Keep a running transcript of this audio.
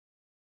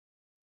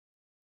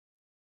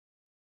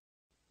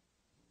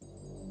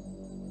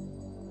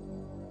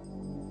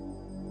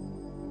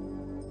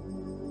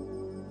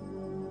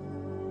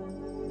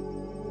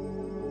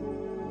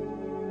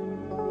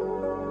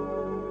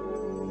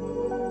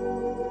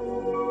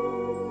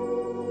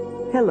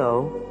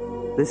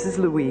Hello, this is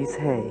Louise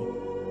Hay.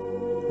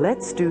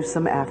 Let's do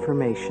some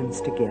affirmations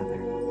together.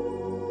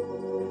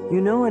 You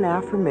know, an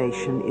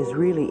affirmation is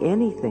really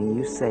anything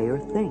you say or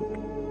think.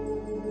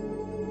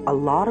 A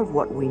lot of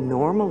what we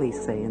normally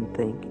say and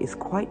think is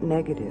quite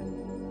negative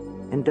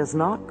and does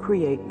not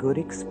create good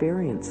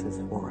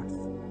experiences for us.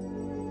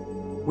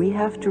 We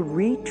have to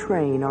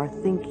retrain our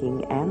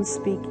thinking and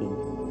speaking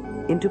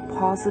into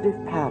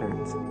positive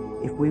patterns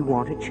if we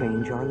want to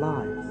change our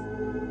lives.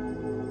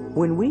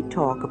 When we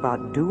talk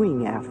about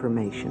doing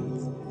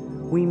affirmations,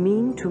 we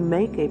mean to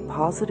make a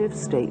positive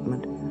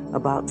statement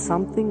about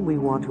something we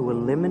want to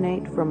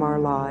eliminate from our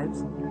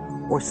lives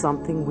or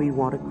something we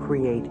want to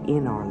create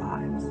in our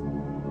lives.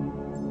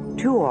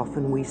 Too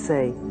often we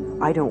say,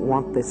 "I don't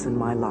want this in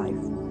my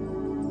life,"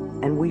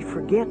 and we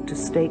forget to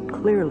state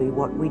clearly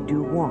what we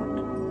do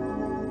want.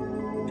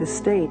 To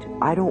state,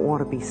 "I don't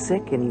want to be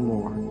sick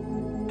anymore,"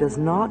 does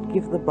not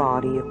give the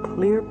body a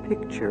clear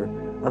picture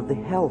of the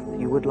health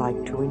you would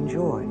like to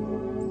enjoy.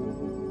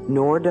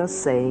 Nor does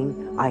saying,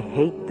 "I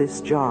hate this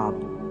job,"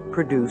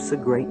 produce a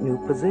great new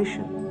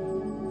position.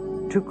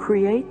 To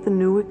create the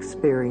new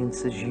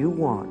experiences you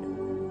want,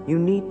 you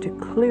need to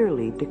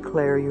clearly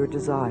declare your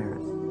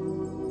desires.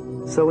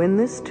 So in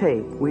this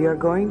tape, we are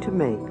going to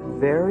make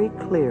very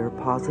clear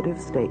positive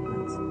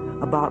statements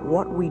about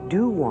what we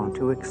do want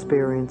to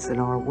experience in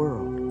our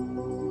world.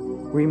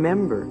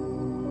 Remember,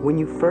 when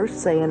you first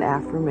say an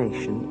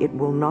affirmation, it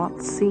will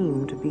not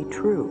seem to be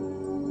true.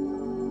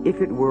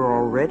 If it were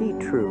already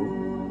true,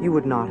 you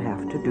would not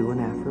have to do an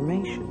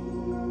affirmation.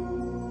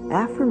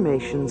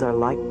 Affirmations are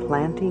like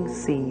planting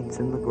seeds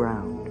in the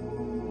ground.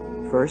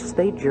 First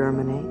they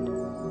germinate,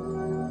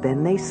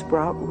 then they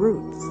sprout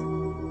roots,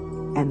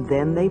 and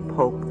then they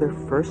poke their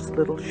first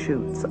little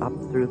shoots up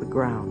through the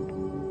ground.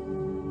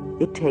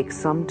 It takes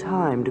some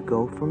time to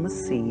go from a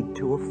seed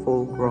to a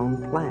full-grown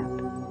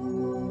plant.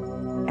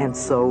 And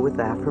so with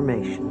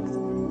affirmations,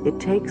 it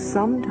takes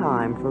some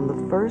time from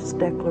the first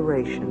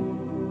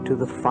declaration to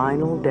the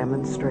final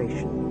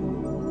demonstration.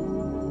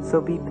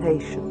 So be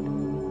patient.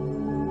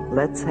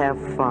 Let's have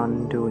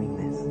fun doing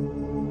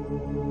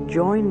this.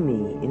 Join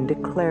me in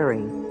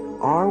declaring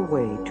our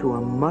way to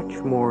a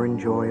much more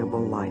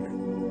enjoyable life.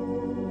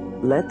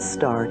 Let's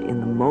start in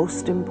the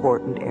most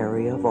important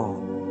area of all,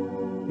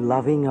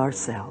 loving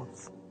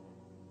ourselves.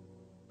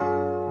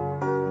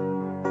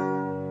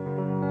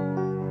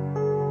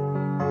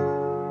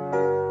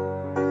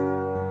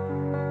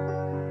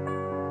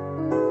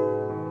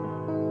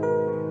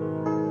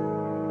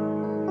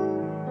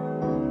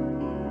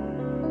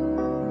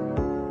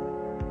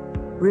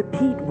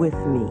 Repeat with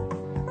me.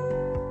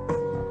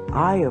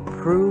 I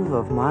approve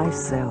of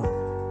myself.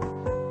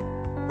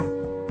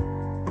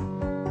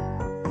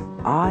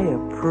 I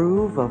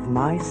approve of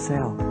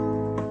myself.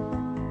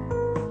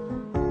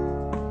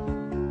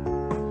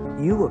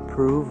 You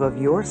approve of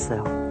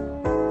yourself.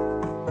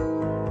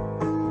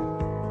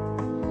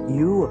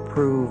 You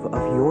approve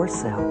of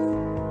yourself.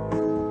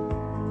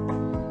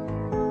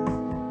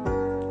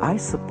 I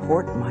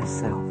support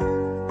myself.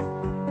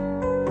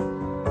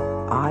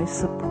 I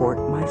support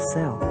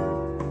myself.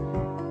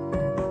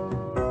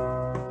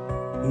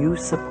 You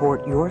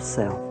support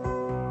yourself.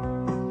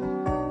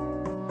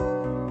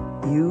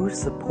 You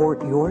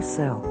support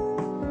yourself.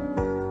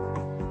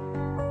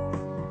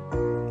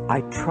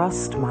 I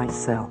trust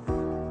myself.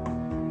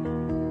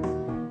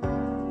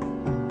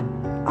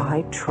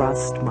 I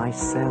trust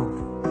myself.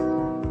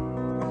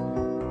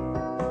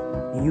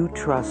 You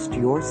trust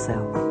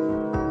yourself.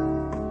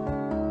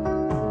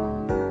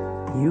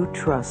 You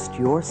trust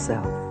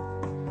yourself.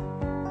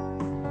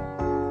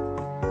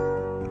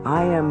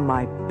 I am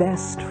my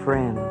best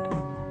friend.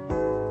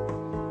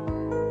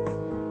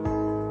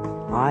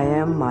 I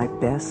am my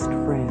best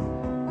friend.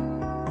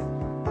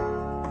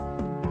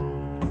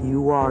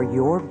 You are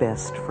your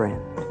best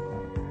friend.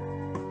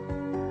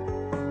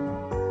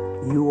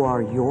 You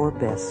are your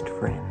best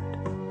friend.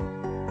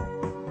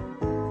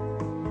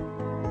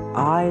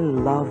 I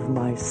love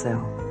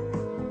myself.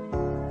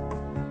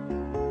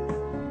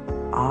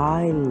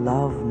 I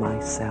love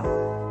myself.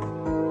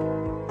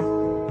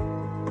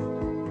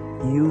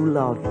 You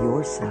love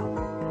yourself.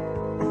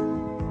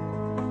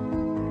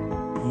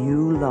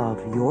 You love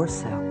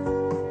yourself.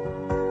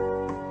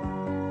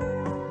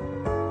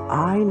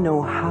 I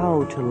know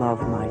how to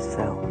love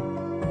myself.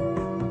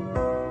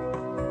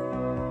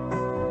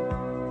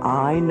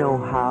 I know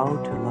how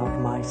to love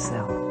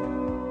myself.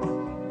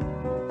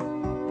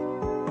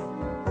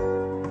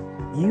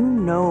 You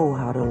know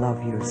how to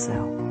love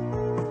yourself.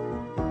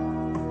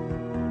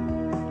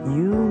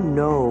 You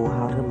know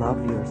how to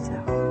love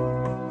yourself.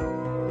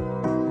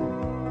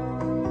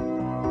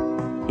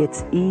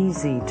 It's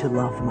easy to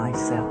love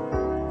myself.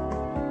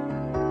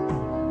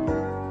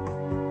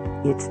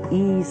 It's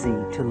easy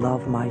to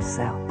love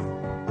myself.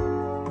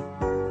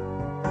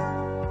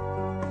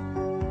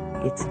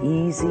 It's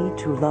easy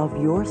to love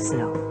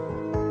yourself.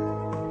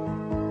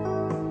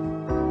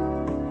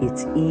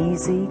 It's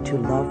easy to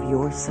love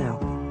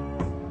yourself.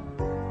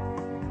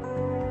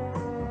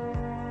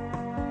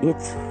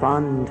 It's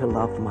fun to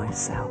love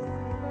myself.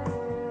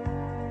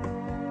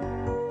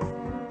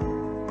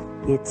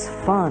 It's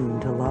fun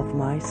to love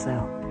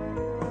myself.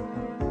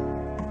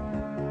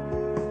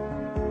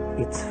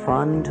 It's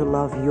fun to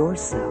love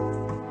yourself.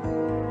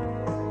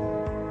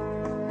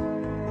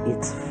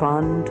 It's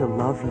fun to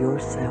love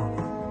yourself.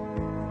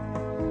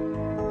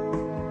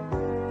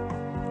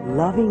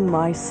 Loving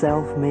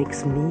myself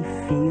makes me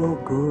feel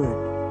good.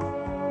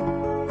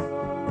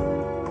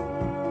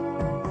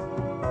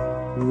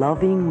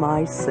 Loving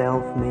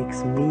myself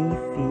makes me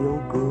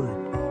feel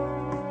good.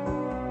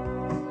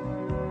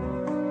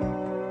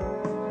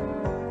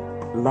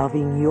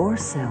 Loving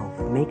yourself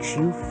makes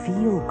you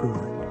feel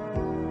good.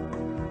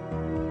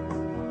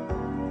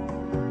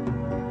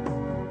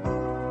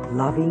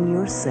 Loving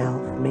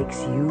yourself makes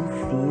you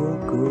feel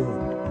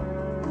good.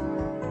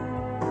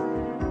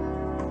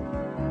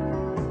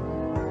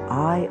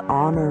 I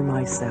honor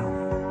myself.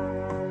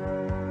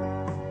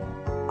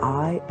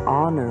 I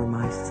honor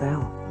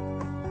myself.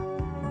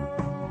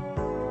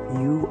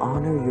 You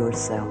honor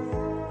yourself.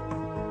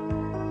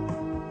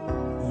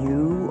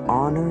 You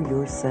honor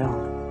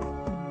yourself.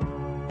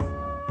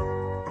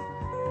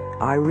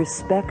 I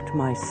respect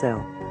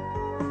myself.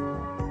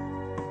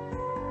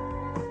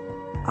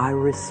 I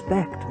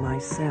respect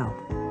myself.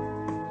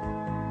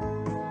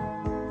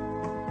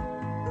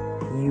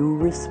 You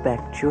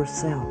respect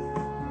yourself.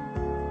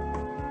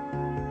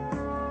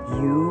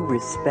 You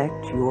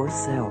respect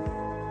yourself.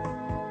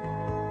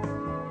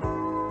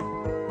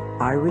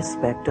 I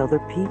respect other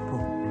people.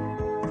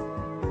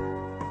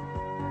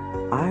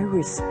 I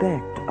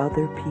respect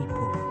other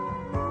people.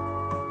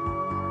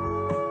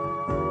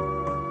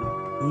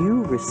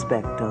 You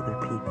respect other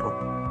people.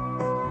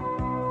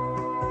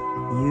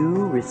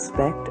 You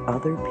respect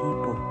other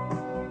people.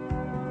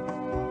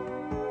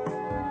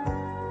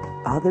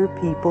 Other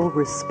people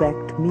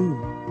respect me.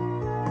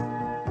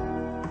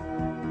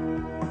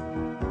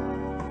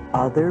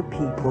 Other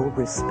people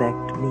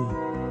respect me.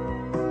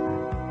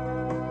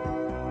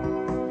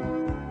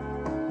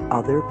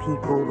 Other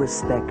people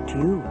respect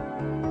you.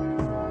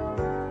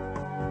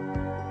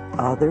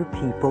 Other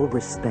people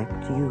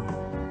respect you.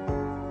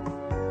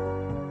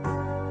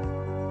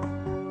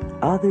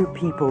 Other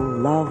people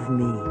love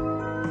me.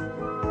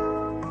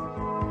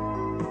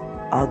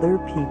 Other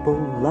people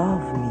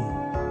love me.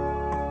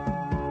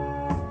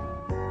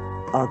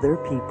 Other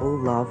people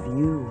love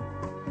you.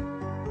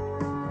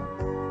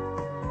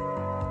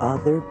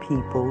 Other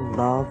people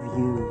love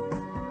you.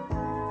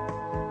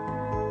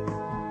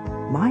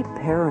 My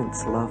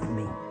parents love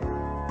me.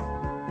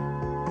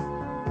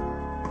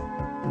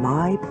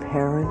 My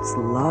parents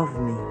love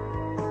me.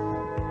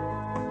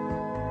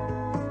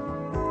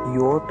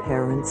 Your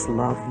parents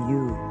love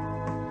you.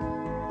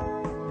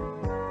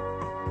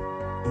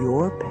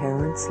 Your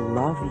parents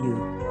love you.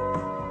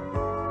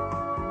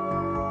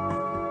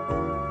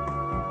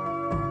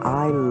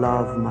 I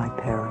love my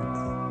parents.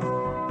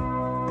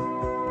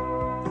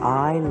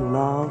 I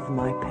love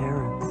my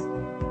parents.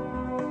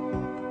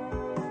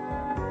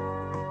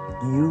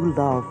 You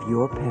love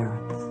your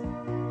parents.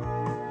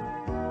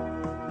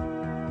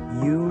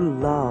 You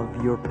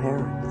love your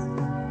parents.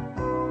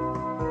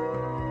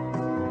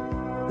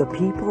 The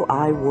people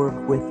I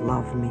work with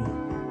love me.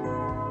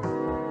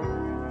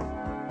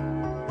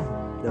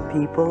 The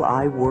people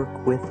I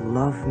work with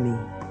love me.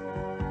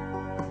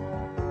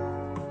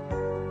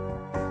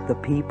 The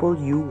people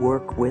you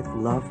work with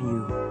love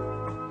you.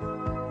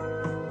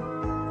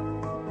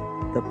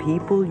 The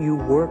people you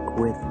work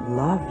with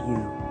love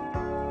you.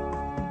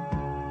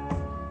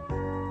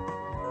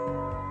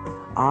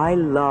 I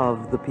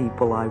love the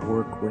people I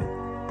work with.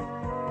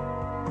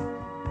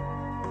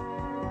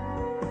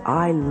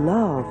 I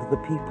love the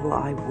people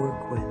I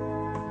work with.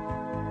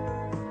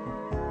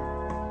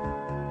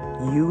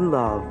 You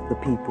love the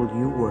people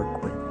you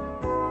work with.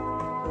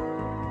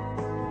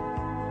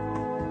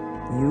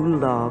 You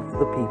love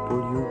the people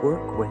you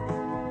work with.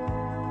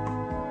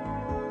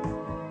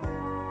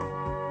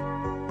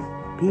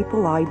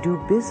 People I do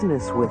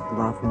business with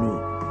love me.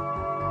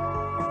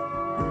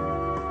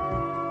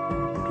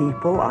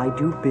 People I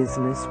do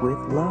business with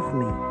love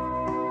me.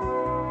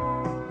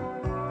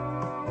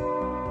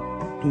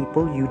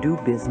 People you do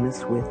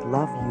business with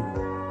love you.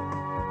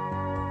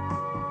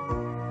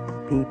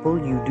 People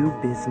you do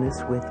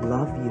business with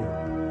love you.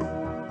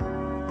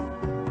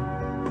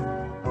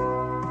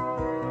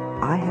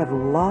 I have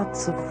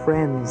lots of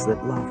friends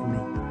that love me.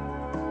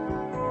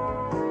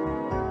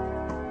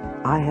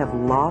 I have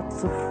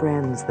lots of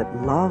friends that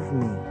love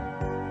me.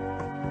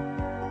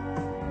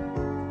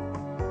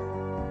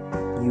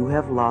 You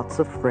have lots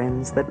of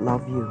friends that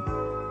love you.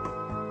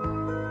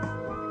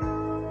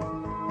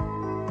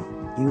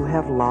 You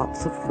have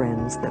lots of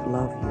friends that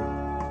love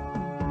you.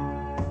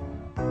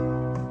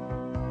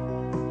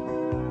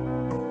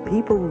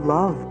 People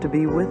love to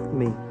be with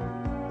me.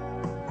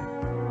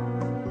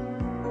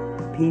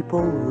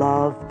 People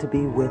love to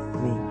be with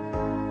me.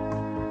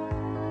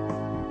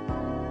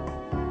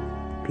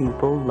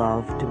 People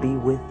love to be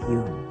with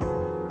you.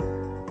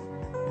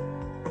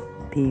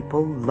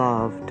 People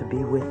love to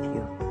be with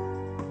you.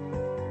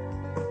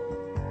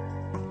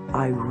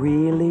 I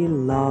really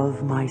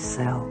love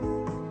myself.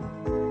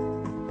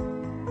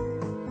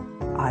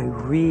 I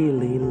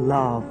really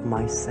love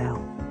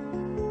myself.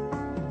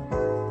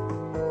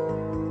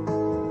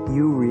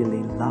 You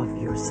really love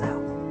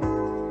yourself.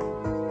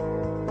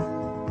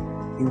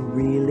 You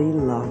really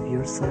love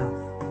yourself.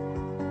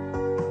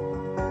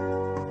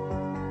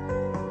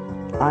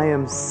 I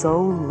am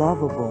so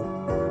lovable.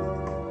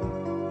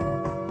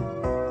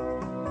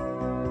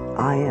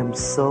 I am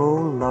so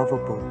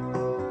lovable.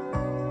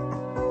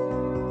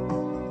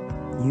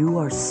 You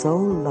are so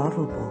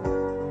lovable.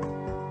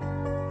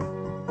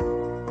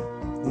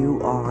 You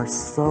are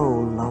so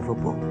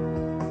lovable.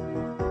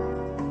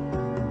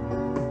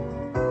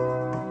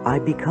 I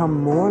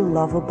become more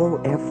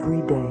lovable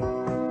every day.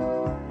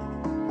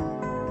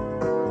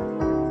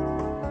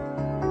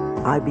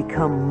 I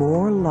become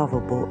more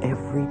lovable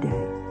every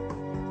day.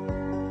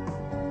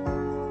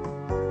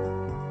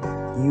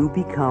 You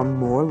become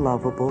more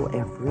lovable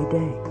every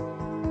day.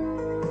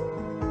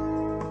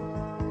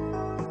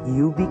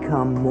 You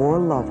become more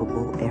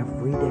lovable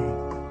every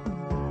day.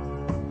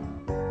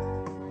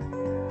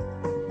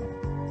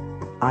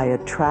 I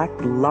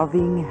attract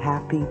loving,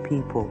 happy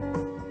people.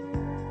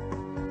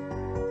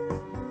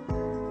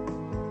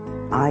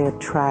 I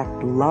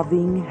attract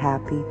loving,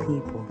 happy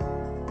people.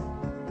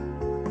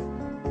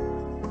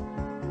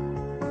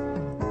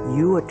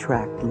 You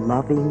attract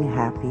loving,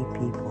 happy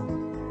people.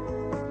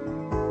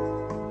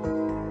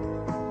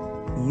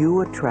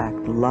 You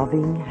attract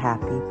loving,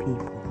 happy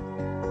people.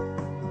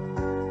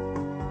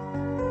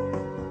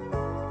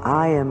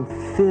 I am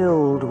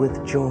filled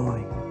with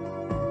joy.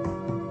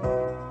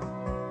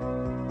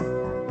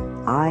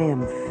 I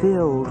am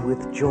filled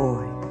with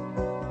joy.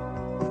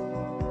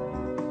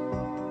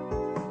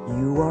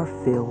 You are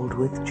filled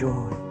with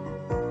joy.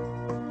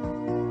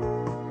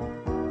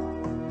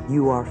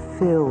 You are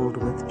filled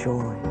with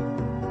joy.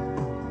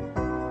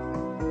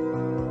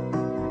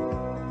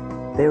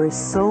 There is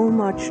so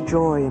much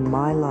joy in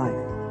my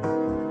life.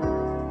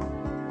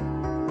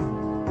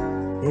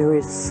 There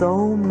is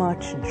so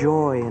much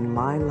joy in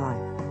my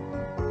life.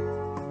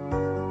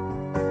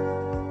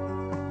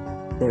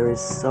 There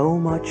is so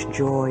much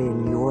joy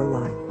in your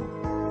life.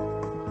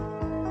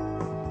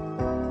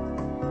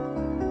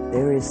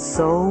 There is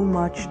so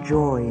much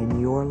joy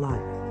in your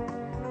life.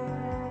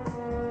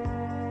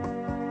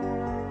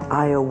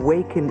 I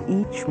awaken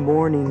each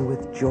morning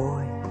with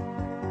joy.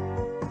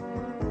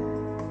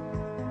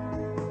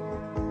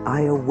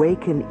 I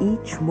awaken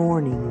each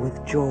morning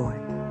with joy.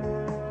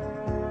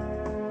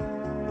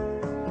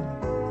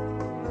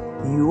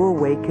 You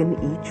awaken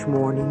each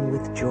morning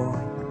with joy.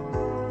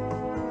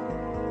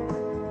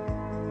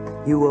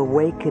 You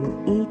awaken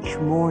each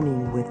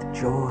morning with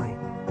joy.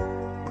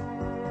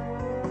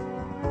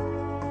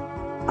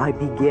 I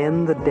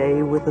begin the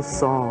day with a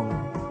song.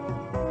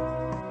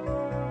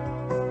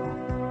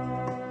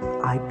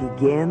 I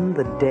begin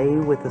the day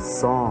with a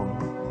song.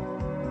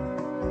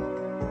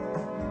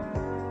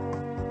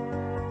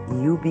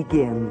 You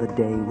begin the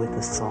day with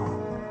a song.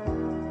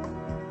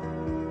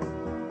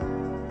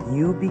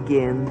 You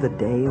begin the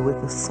day with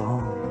a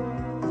song.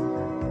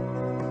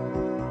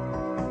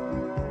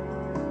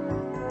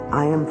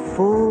 I am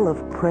full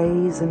of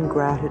praise and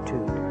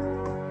gratitude.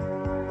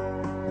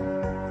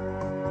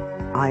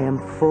 I am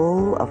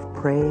full of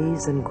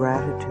praise and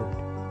gratitude.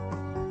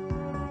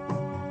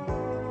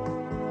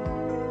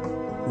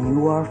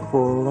 You are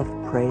full of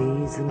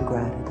praise and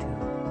gratitude.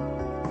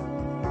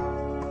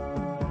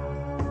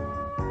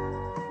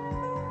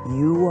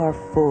 You are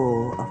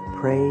full of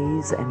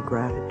praise and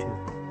gratitude.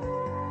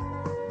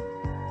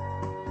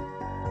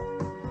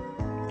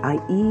 I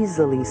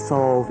easily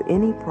solve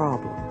any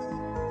problems.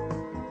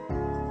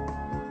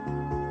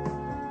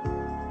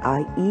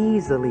 I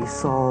easily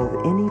solve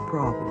any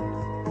problems.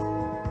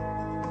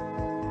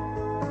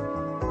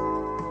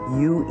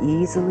 You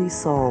easily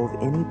solve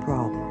any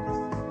problems.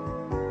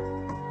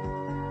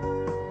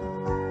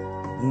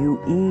 You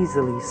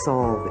easily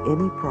solve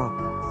any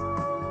problems.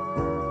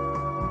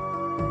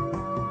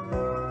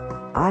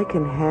 I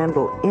can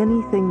handle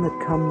anything that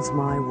comes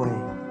my way.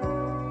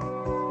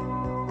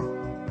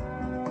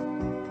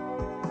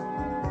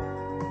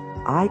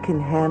 I can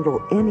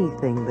handle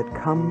anything that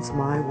comes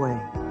my way.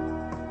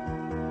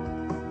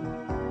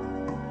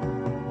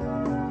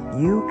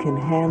 You can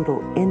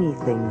handle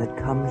anything that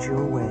comes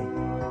your way.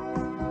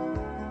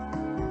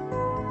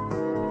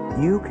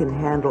 You can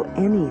handle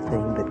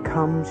anything that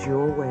comes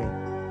your way.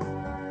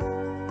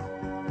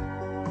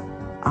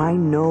 I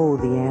know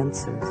the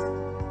answers.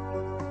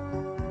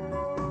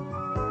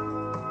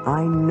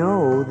 I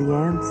know the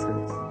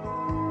answers.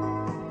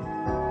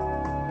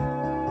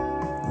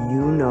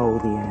 You know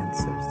the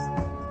answers.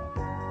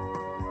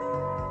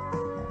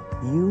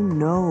 You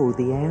know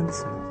the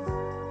answers.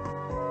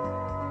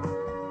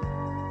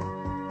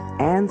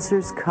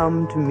 Answers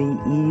come to me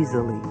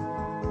easily.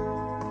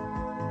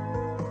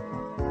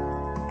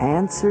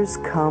 Answers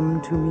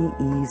come to me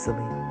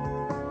easily.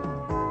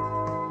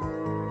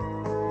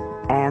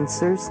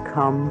 Answers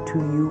come to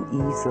you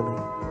easily.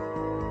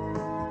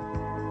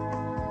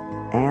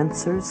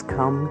 Answers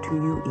come to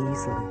you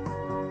easily.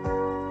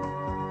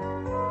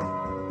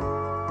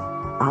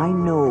 I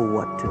know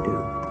what to do.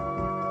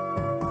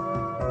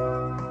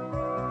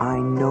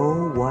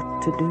 know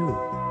what to do.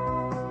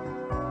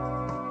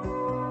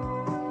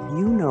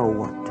 You know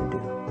what to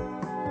do.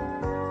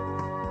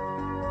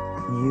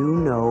 You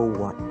know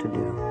what to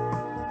do.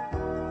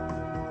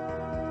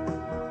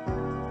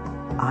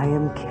 I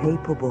am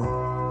capable.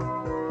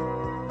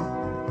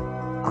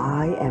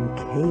 I am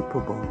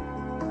capable.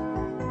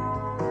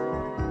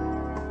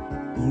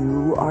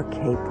 You are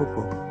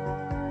capable.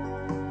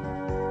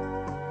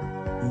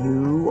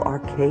 You are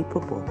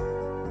capable.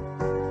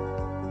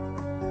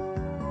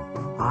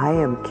 I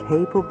am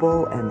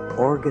capable and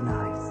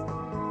organized.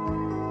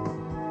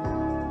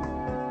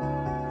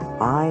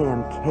 I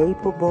am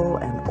capable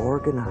and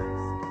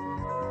organized.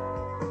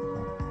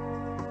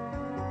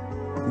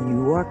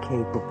 You are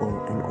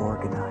capable and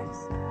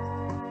organized.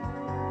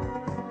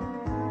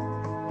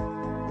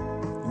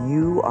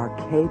 You are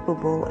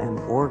capable and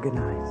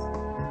organized.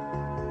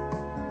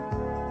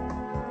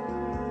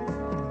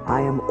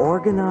 I am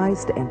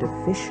organized and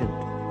efficient.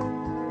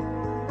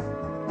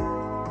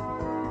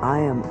 I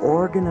am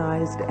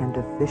organized and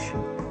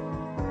efficient.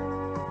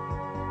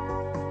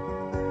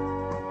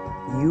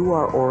 You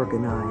are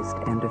organized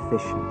and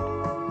efficient.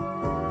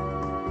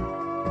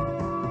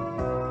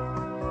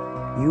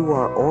 You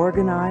are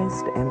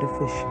organized and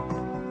efficient.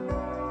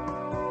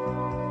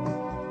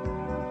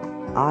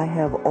 I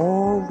have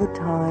all the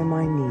time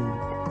I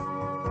need.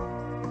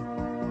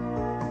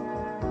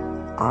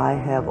 I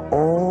have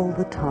all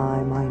the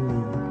time I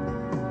need.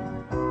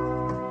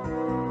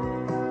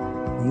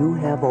 You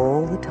have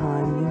all the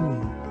time you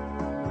need.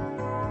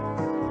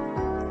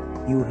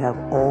 You have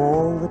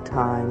all the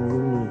time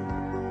you need.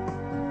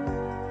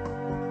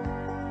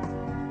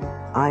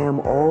 I am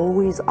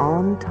always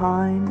on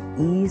time,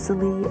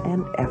 easily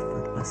and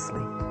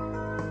effortlessly.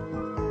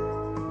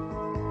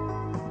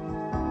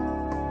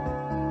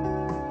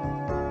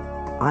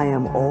 I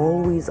am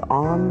always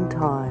on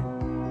time,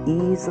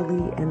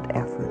 easily and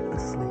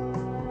effortlessly.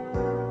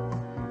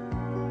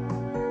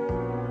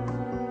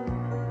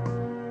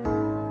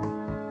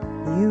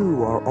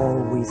 You are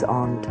always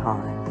on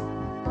time,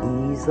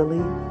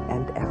 easily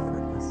and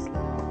effortlessly.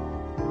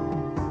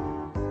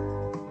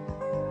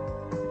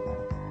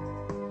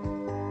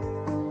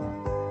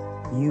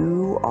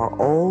 You are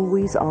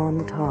always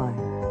on time,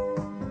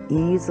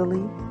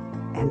 easily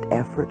and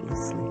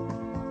effortlessly.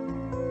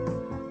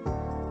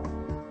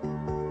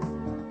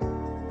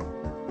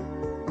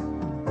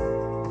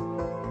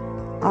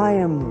 I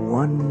am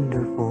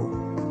wonderful.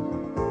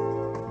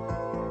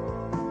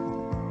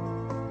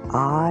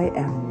 I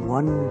am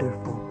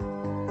wonderful.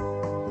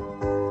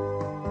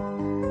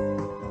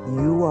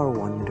 You are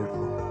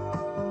wonderful.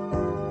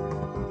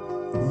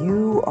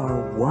 You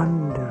are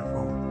wonderful.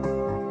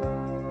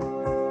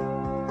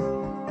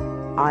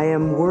 I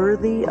am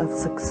worthy of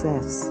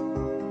success.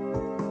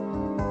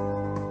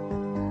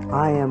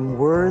 I am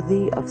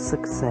worthy of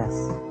success.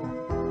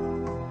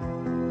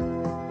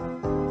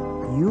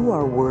 You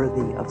are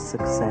worthy of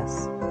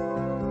success.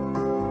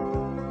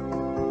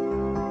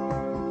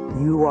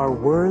 You are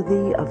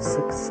worthy of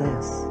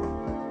success.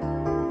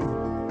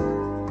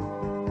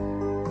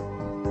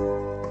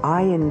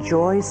 I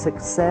enjoy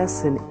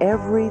success in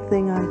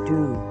everything I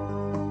do.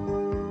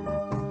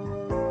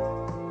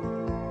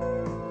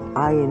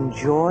 I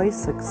enjoy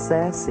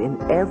success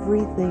in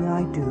everything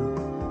I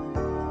do.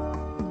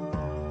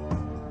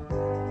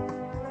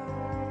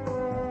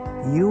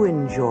 You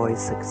enjoy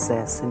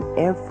success in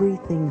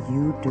everything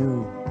you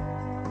do.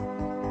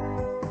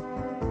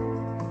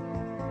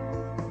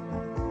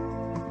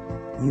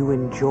 You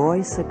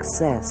enjoy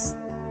success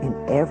in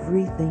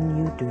everything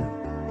you do.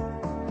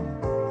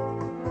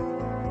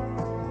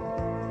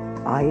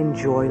 I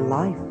enjoy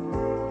life.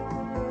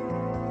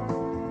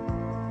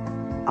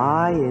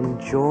 I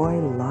enjoy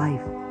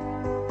life.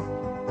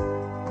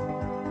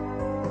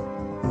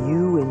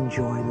 You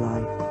enjoy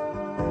life.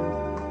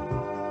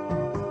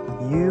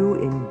 You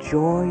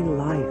enjoy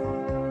life.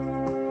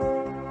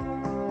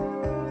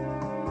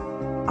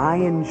 I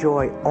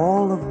enjoy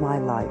all of my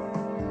life.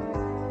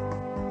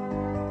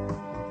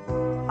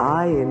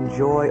 I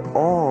enjoy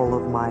all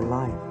of my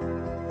life.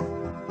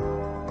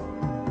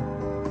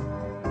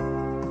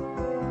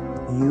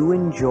 You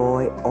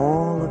enjoy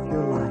all of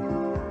your life.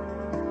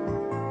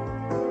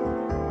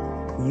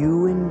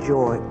 You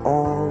enjoy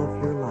all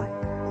of your life.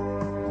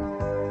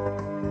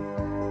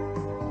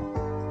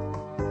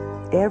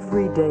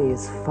 Every day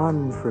is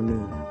fun for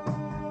me.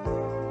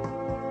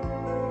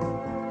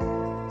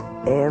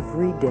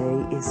 Every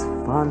day is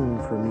fun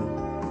for me.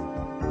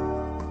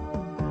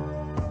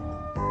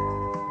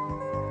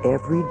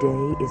 Every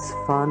day is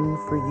fun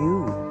for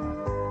you.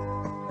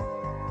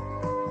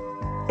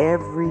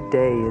 Every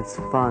day is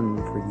fun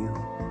for you.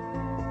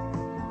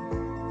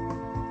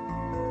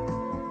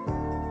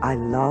 I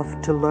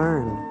love to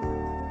learn.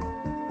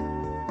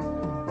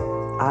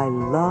 I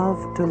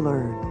love to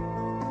learn.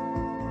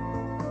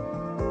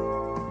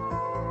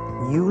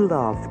 You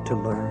love to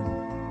learn.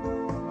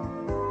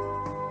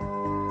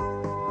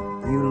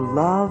 You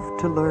love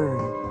to learn.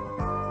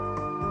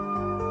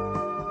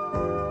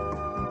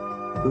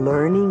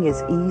 Learning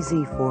is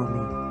easy for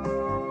me.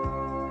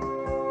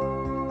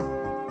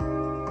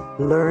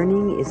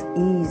 Learning is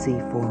easy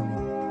for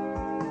me.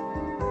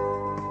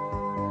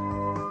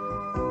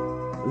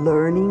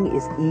 Learning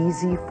is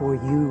easy for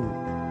you.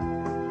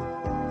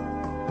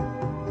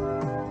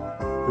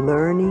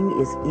 Learning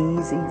is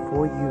easy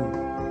for you.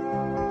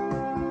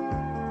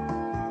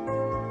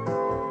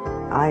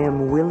 I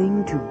am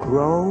willing to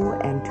grow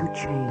and to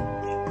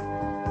change.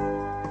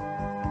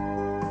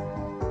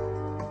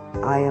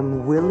 I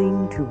am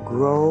willing to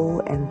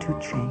grow and to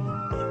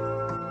change.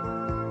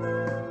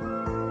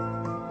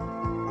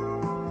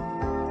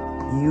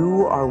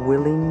 You are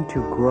willing to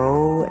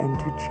grow and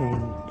to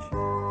change.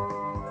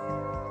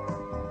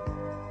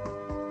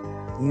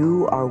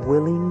 You are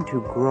willing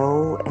to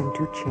grow and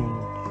to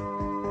change.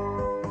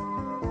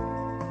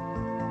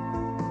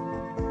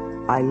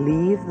 I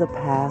leave the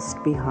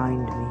past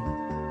behind me.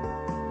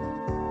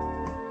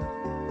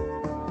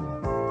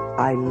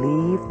 I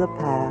leave the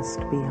past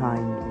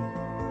behind me.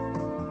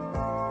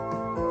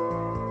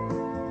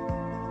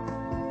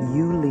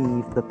 You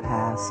leave the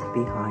past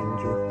behind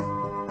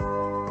you.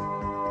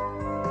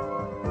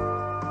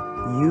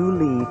 You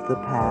leave the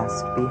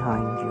past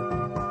behind you.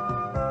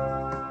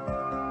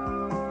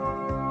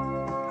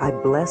 I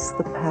bless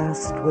the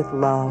past with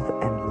love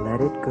and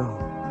let it go.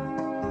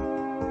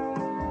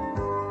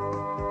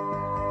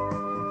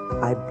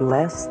 I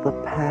bless the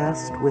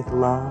past with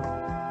love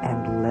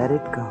and let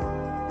it go.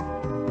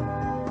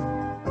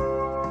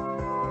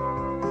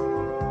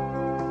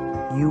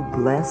 You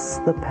bless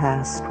the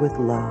past with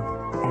love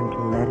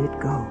and let it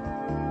go.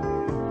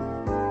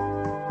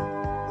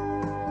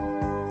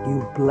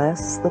 You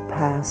bless the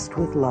past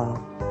with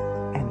love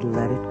and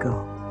let it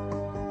go.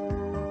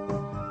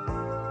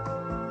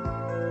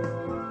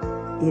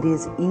 It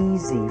is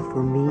easy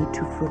for me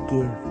to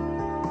forgive.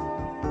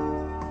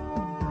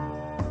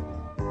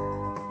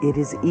 It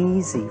is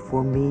easy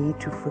for me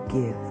to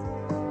forgive.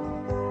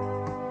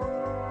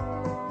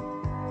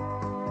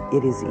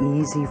 It is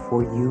easy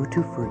for you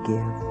to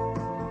forgive.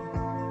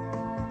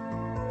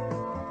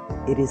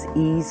 It is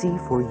easy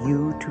for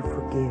you to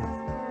forgive.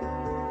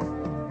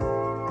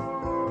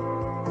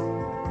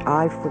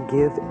 I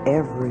forgive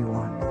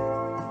everyone.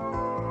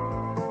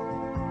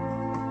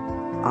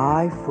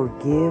 I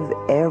forgive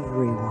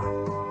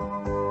everyone.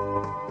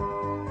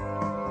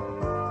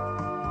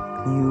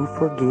 You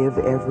forgive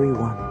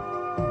everyone.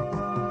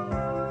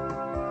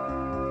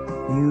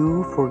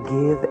 You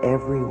forgive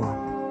everyone.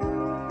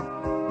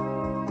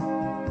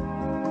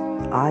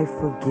 I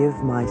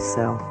forgive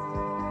myself.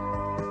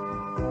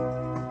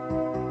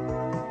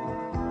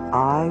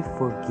 I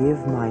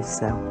forgive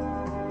myself.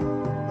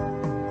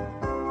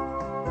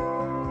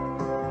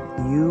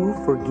 You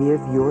forgive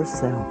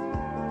yourself.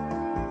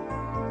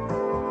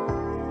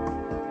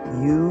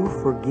 You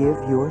forgive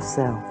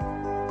yourself.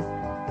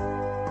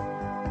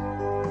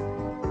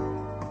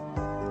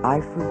 I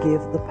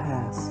forgive the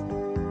past.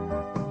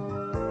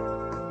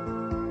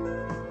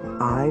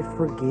 I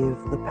forgive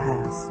the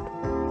past.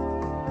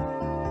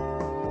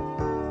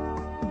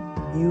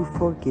 You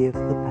forgive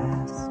the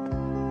past.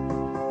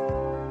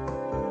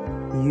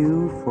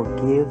 You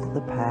forgive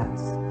the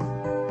past.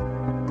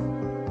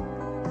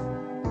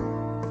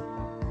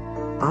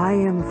 I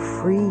am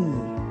free.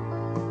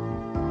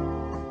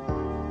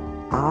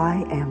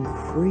 I am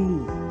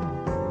free.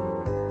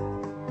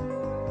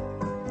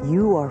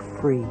 You are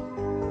free.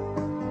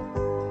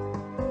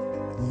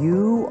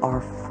 You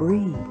are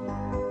free.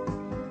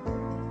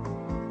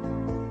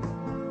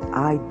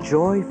 I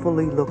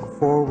joyfully look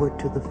forward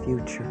to the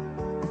future.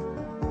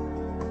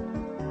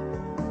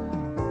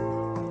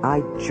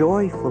 I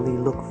joyfully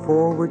look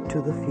forward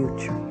to the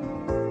future.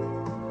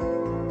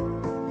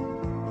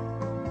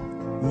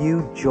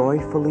 You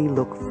joyfully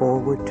look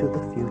forward to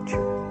the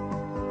future.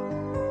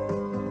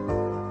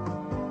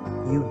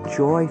 You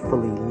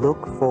joyfully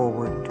look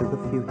forward to the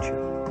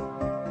future.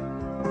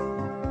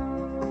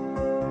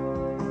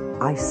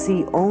 I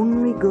see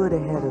only good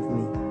ahead of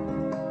me.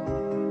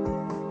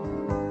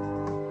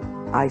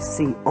 I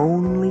see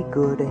only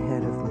good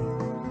ahead of me.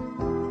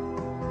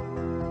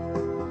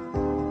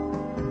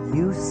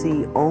 You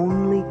see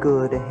only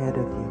good ahead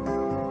of you.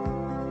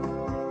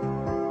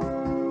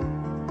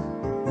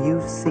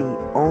 You see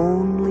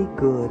only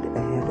good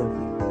ahead of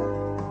you.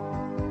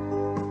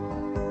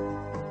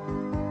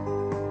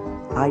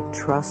 I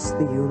trust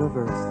the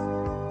universe.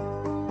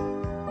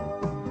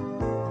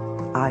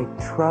 I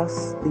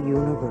trust the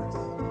universe.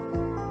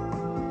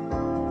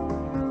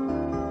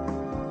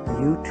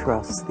 You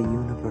trust the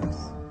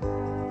universe.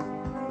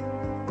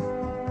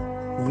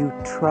 You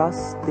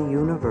trust the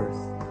universe.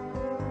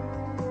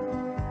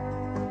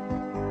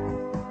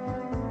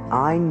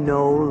 I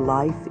know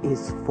life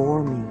is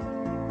for me.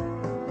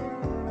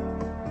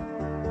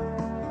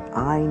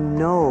 I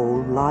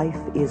know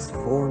life is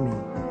for me.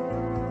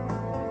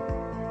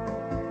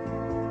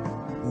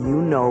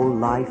 You know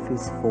life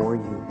is for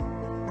you.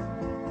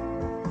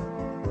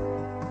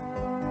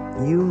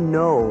 You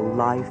know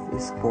life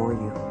is for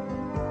you.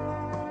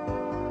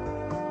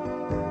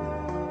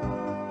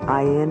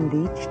 I end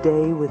each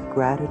day with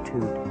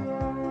gratitude.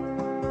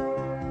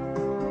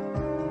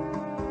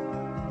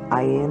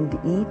 I end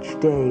each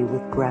day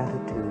with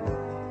gratitude.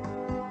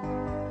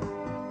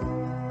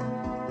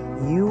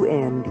 You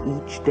end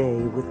each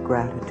day with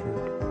gratitude.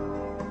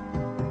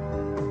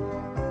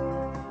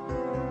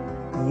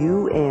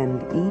 You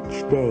end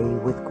each day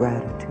with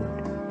gratitude.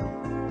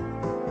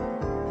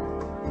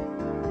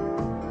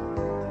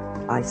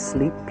 I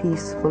sleep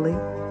peacefully.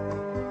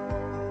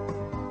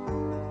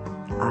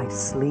 I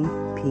sleep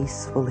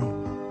peacefully.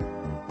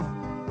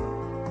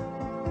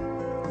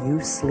 You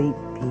sleep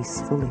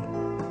peacefully.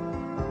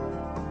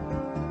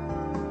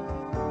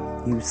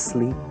 You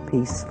sleep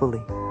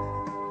peacefully.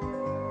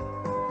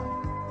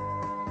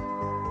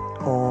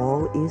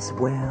 All is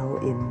well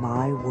in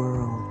my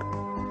world.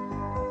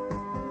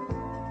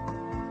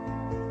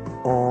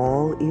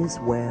 All is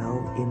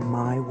well in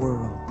my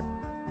world.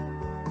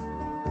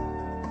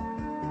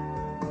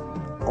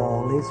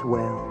 All is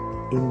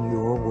well in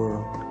your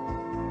world.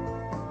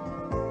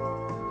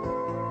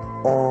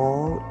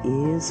 All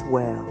is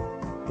well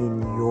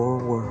in your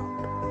world.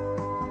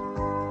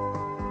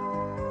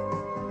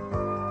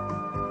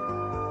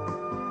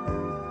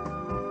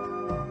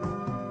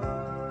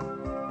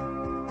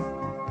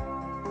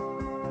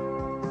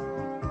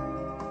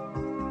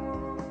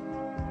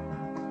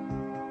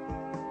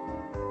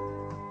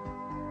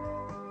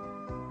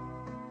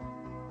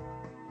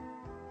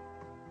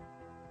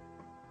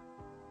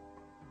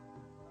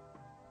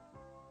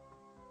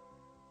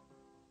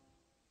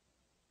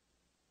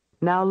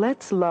 Now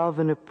let's love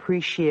and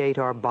appreciate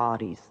our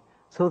bodies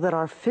so that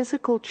our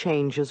physical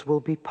changes will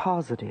be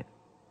positive.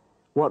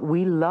 What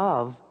we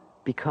love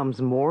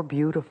becomes more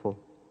beautiful,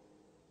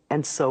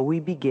 and so we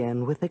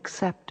begin with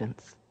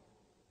acceptance.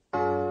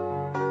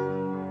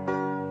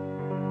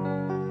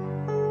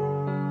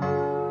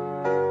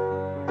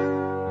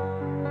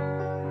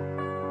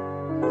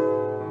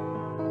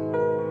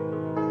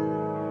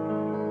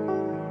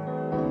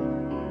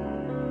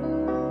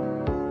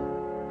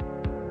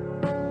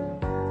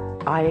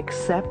 I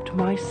accept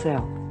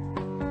myself.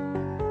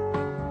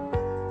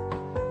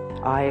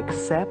 I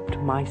accept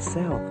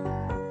myself.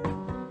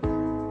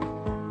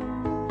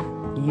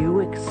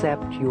 You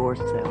accept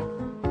yourself.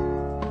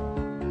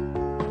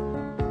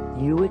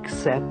 You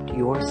accept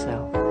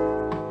yourself.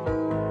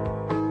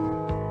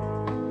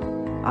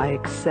 I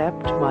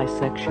accept my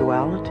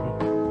sexuality.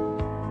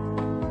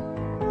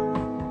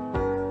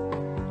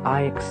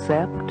 I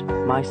accept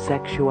my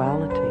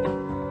sexuality.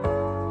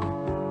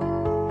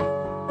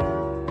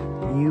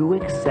 You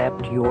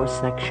accept your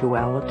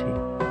sexuality.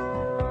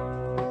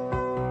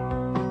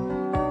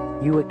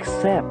 You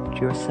accept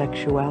your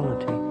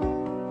sexuality.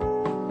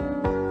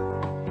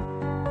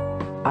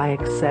 I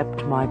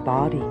accept my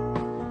body.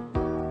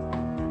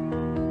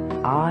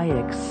 I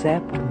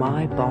accept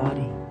my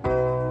body.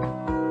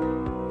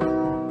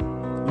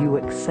 You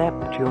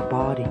accept your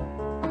body.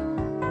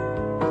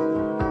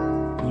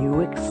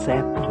 You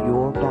accept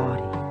your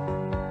body.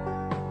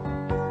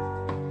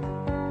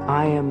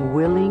 I am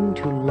willing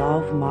to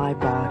love my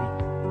body.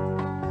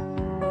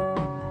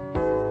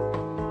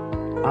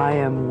 I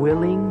am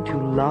willing to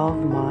love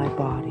my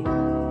body.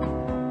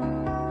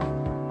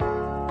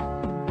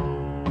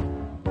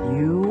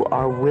 You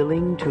are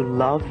willing to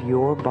love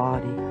your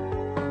body.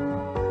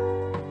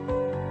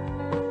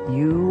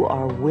 You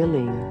are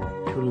willing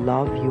to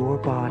love your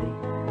body.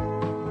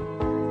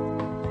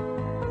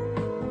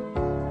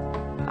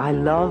 I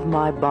love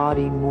my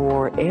body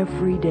more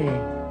every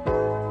day.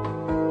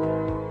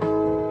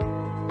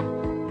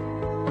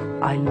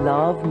 I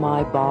love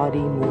my body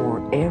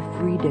more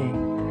every day.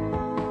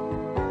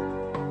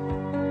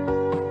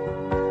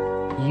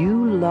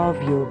 You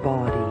love your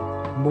body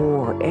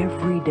more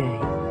every day.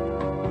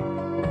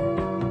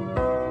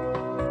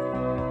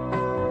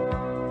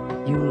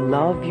 You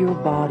love your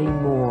body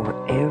more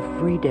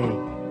every day.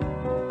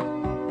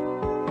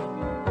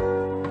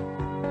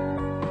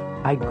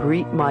 I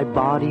greet my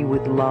body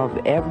with love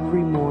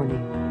every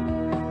morning.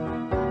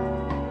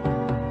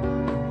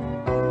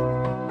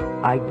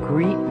 I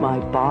greet my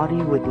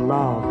body with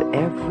love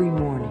every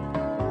morning.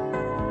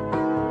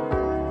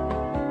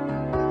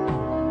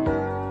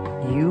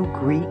 You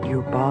greet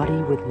your body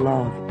with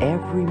love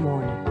every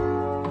morning.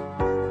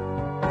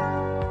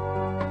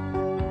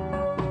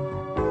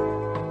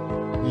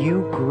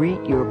 You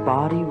greet your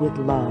body with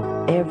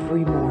love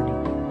every morning.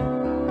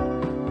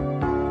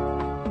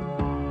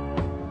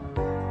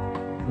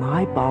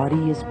 My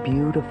body is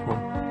beautiful.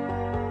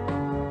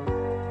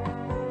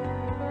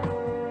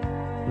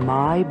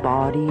 My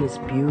body is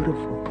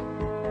beautiful.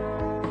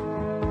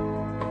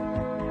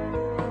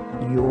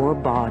 Your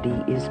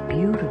body is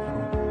beautiful.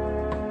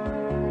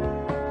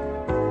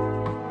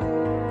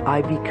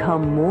 I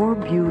become more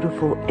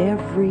beautiful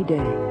every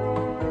day.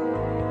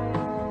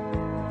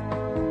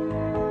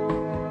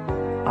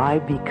 I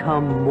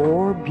become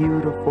more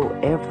beautiful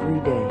every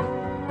day.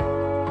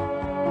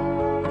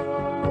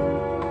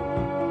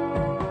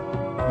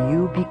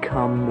 You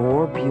become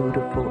more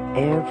beautiful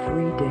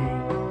every day.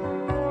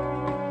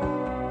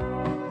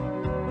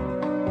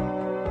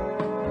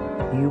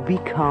 You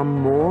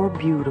become more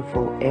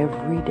beautiful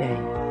every day.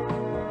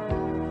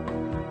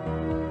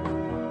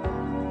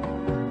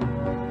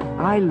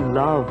 I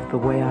love the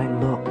way I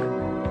look.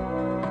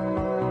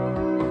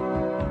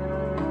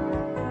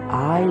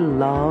 I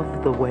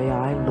love the way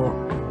I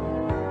look.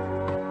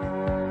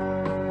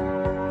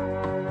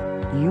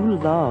 You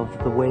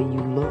love the way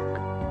you look.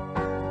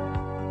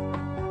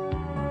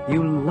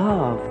 You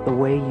love the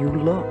way you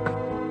look.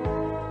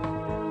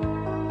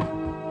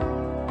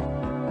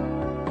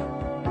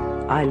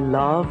 I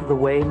love the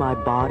way my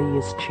body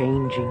is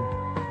changing.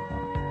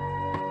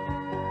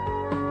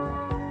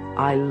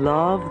 I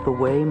love the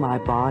way my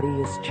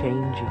body is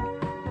changing.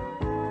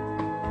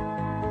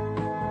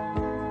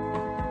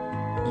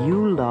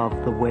 You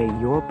love the way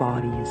your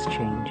body is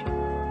changing.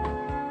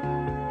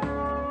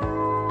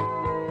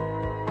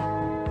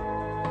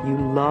 You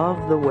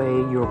love the way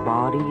your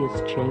body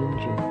is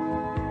changing.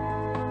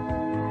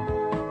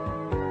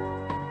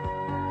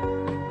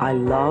 I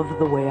love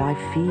the way I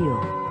feel.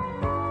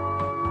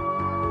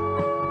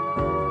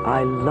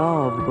 I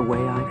love the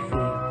way I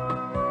feel.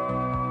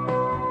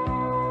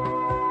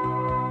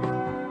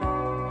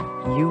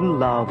 You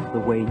love the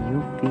way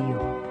you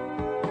feel.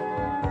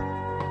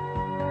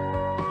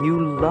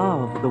 You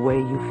love the way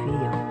you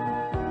feel.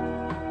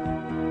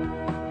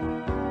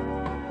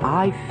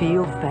 I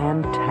feel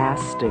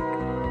fantastic.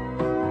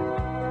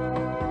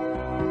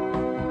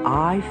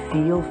 I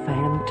feel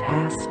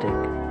fantastic.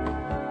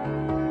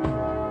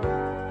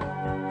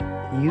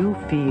 You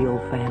feel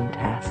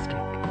fantastic.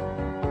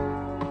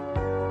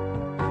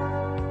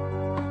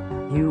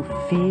 You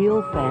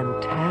feel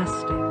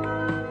fantastic.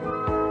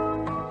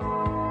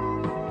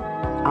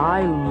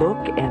 I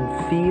look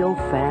and feel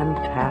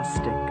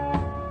fantastic.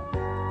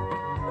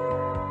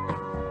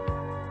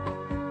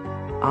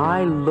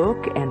 I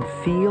look and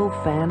feel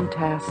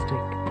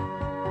fantastic.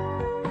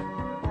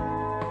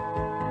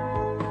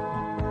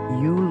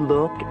 You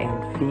look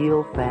and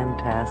feel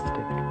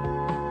fantastic.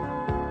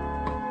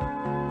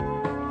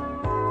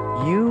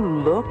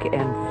 You look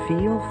and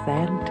feel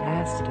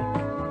fantastic.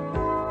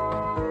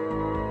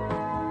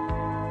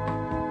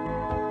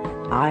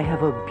 I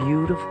have a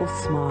beautiful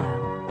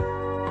smile.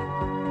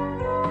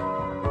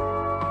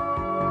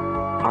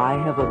 I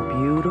have a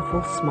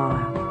beautiful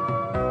smile.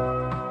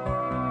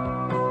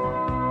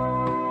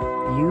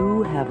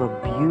 You have a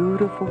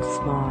beautiful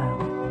smile.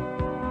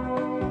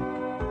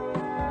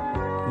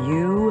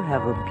 You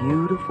have a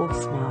beautiful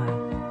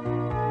smile.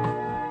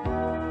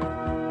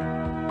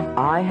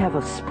 I have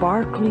a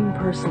sparkling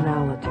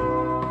personality.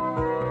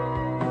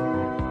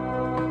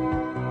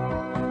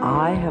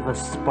 I have a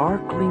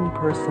sparkling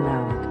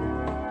personality.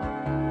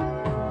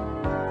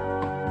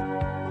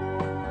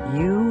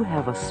 You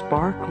have a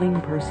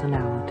sparkling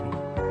personality.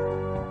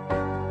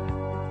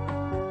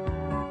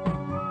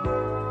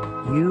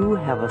 You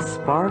have a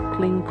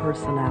sparkling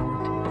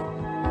personality.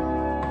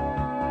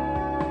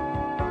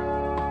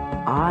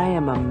 I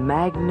am a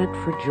magnet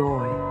for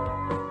joy.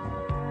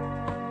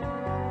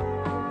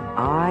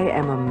 I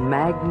am a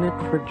magnet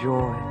for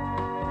joy.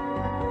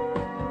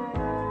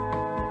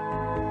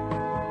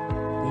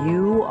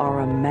 You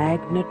are a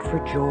magnet for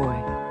joy.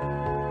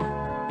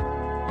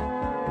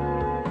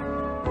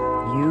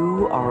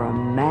 You are a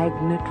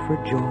magnet for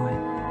joy.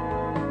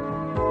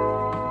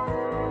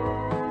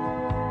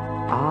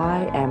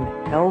 I am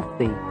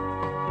healthy.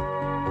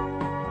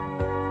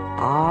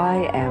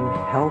 I am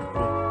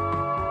healthy.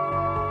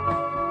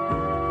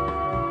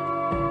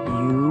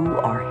 You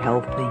are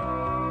healthy.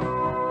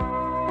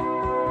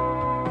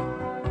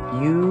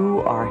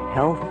 You are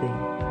healthy.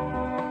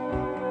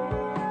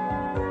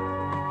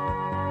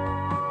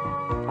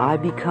 I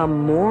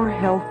become more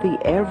healthy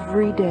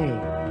every day.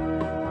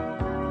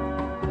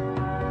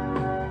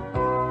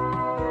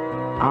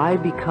 I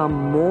become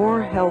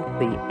more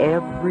healthy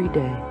every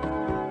day.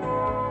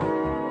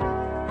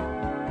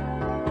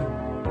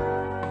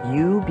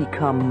 You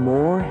become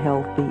more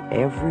healthy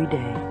every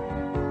day.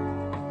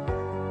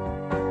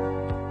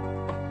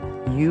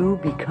 You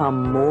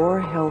become more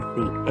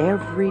healthy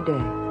every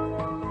day.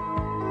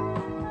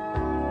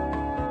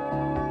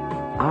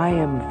 I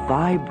am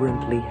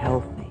vibrantly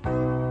healthy.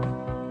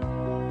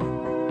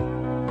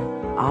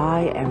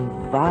 I am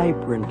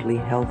vibrantly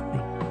healthy.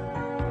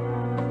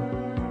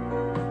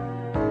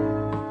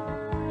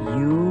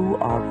 You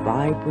are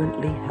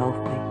vibrantly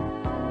healthy.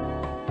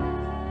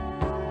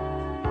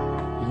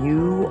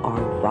 You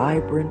are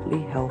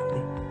vibrantly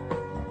healthy.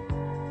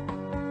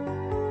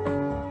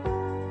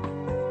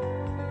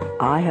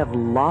 I have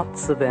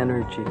lots of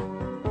energy.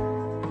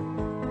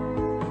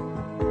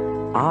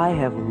 I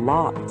have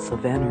lots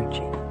of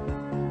energy.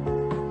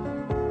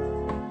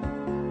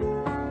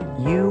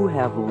 You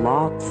have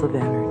lots of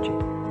energy.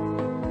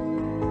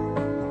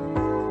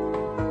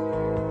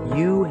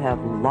 You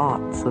have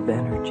lots of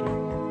energy.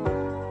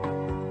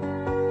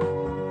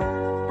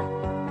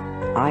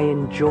 I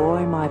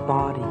enjoy my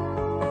body.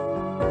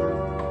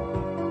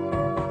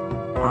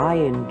 I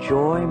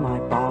enjoy my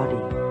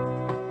body.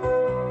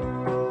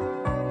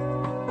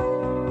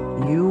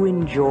 You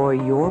enjoy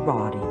your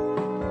body.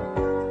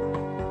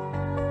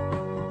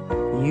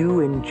 You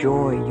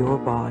enjoy your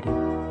body.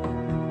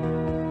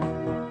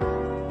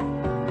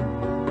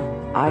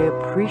 I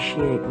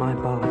appreciate my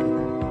body.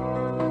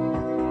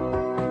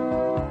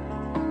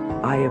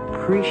 I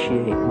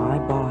appreciate my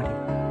body.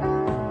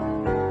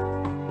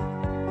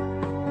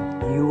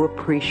 You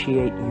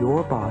appreciate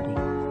your body.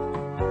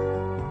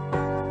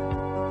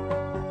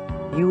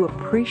 You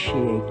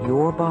appreciate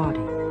your body.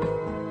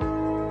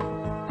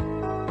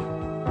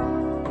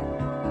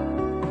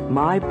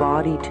 My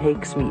body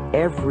takes me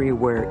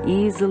everywhere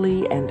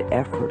easily and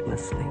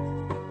effortlessly.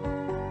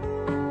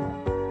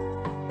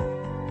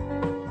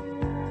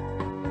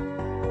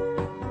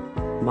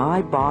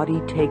 My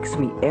body takes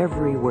me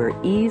everywhere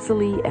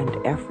easily and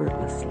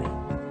effortlessly.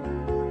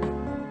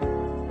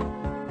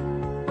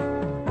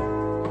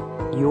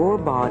 Your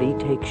body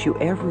takes you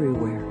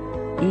everywhere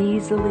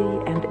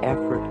easily and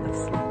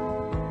effortlessly.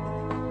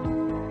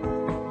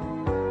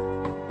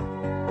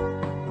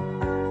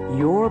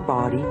 Your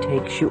body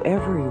takes you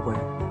everywhere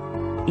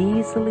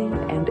easily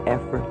and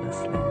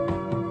effortlessly.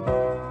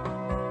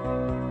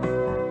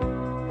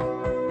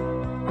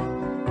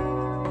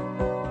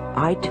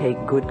 I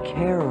take good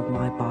care of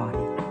my body.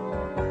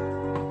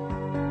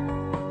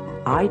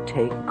 I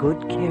take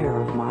good care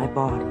of my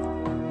body.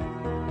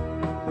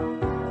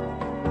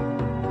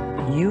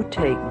 You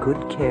take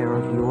good care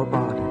of your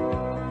body.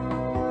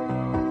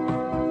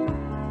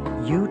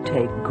 You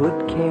take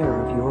good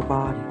care of your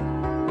body.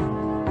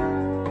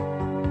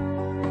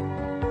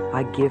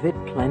 I give it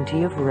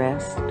plenty of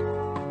rest.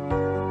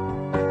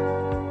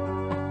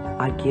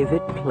 I give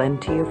it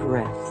plenty of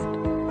rest.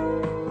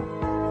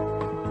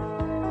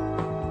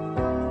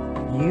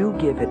 You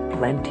give it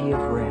plenty of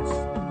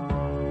rest.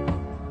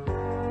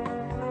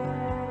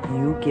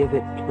 You give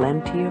it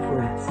plenty of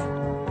rest.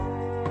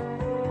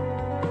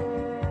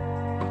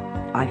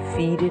 I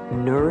feed it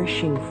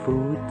nourishing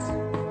foods.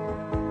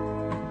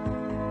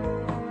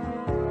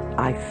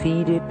 I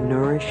feed it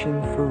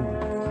nourishing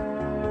foods.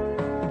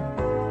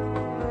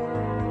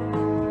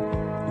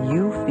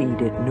 You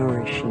feed it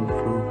nourishing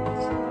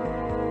foods.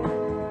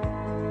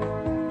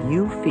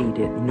 You feed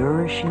it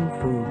nourishing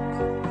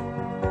foods.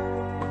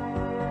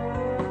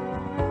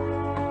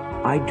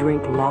 I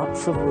drink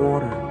lots of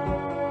water.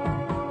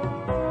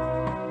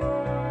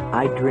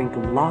 I drink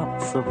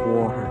lots of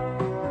water.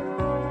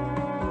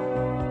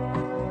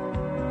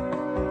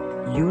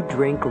 You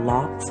drink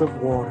lots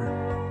of water.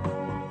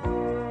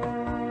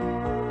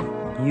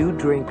 You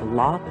drink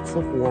lots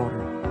of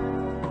water.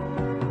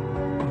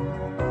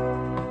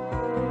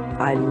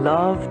 I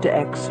love to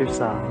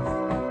exercise.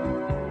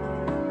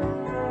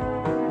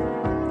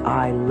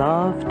 I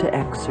love to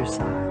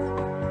exercise.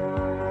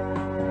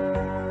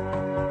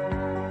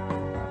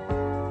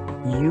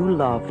 You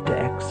love to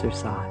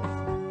exercise.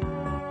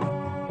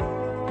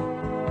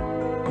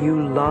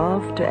 You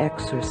love to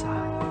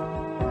exercise.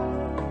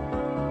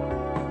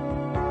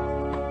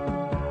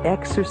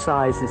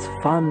 Exercise is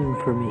fun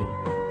for me.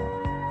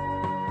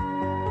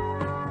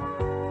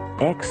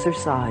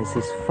 Exercise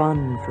is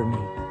fun for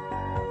me.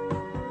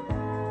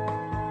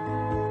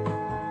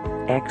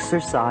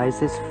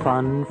 Exercise is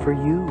fun for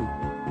you.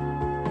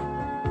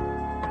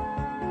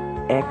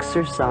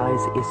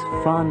 Exercise is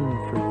fun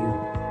for you.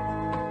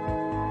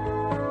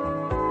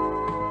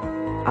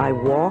 I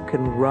walk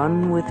and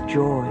run with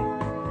joy.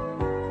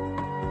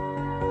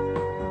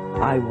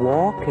 I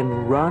walk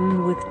and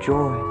run with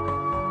joy.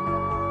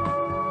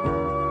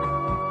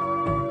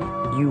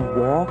 You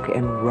walk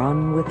and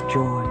run with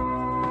joy.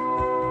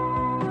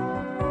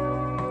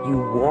 You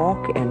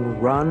walk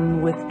and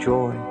run with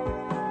joy.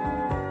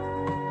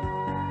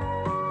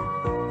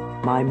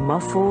 My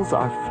muscles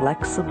are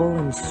flexible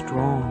and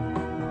strong.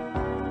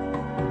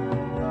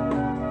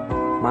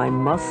 My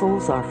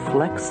muscles are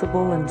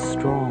flexible and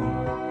strong.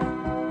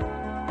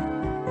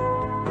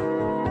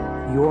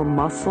 Your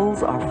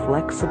muscles are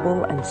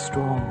flexible and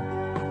strong.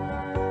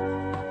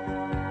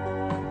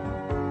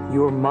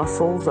 Your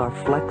muscles are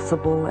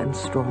flexible and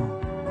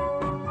strong.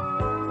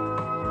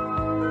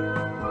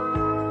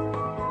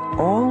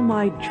 All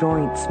my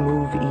joints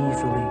move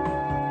easily.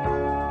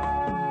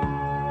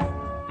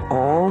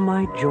 All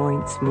my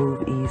joints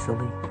move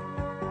easily.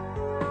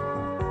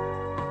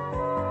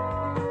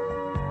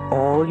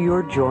 All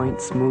your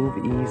joints move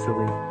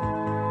easily.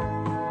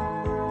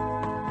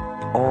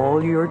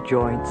 All your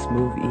joints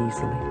move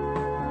easily.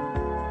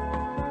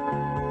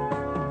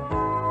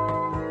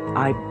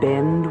 I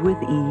bend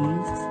with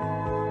ease.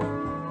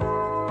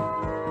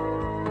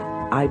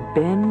 I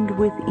bend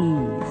with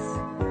ease.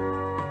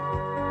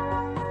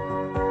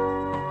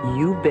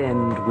 You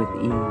bend with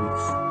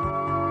ease.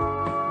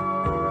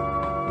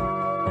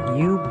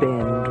 You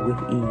bend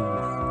with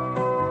ease.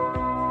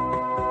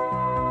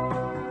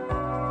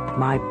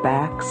 My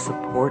back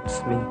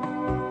supports me.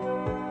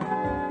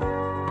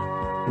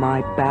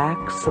 My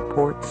back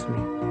supports me.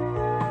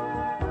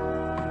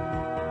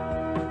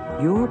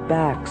 Your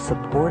back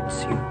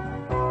supports you.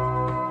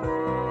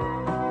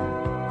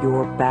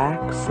 Your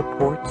back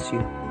supports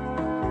you.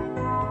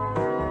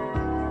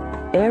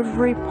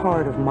 Every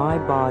part of my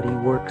body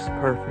works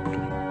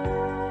perfectly.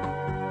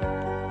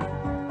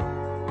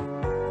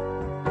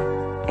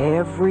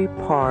 Every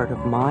part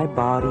of my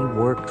body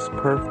works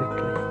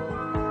perfectly.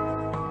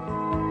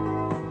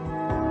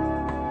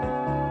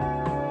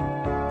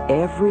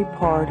 Every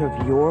part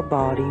of your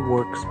body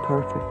works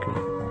perfectly.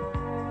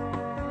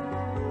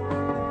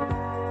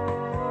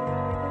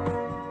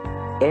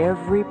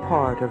 Every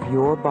part of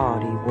your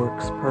body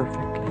works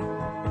perfectly.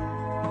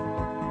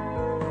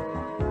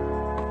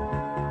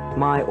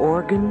 My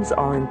organs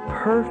are in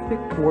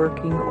perfect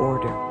working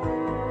order.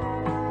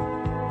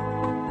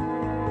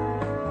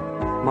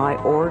 My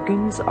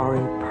organs are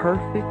in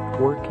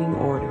perfect working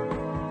order.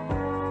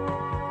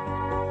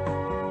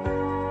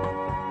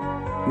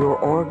 Your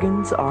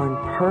organs are in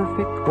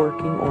perfect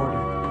working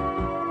order.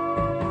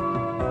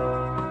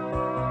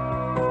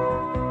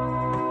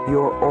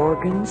 Your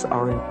organs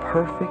are in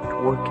perfect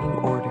working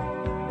order.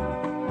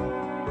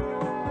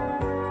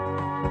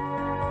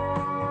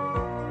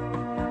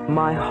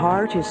 My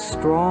heart is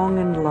strong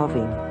and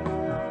loving.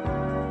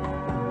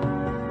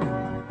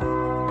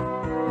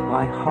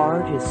 My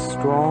heart is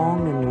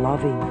strong and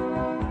loving.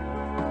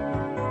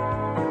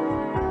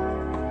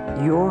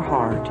 Your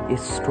heart is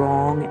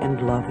strong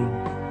and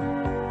loving.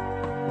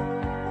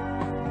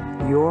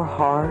 Your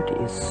heart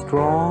is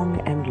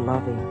strong and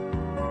loving.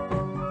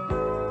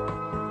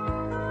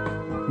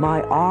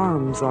 My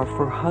arms are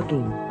for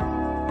hugging.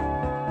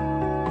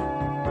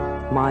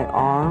 My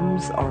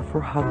arms are for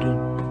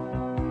hugging.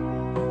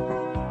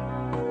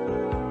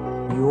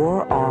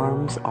 Your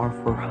arms are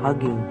for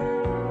hugging.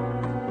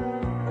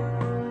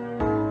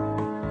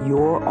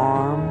 Your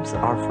arms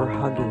are for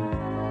hugging.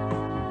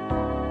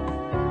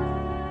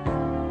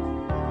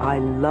 I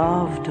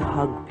love to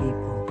hug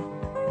people.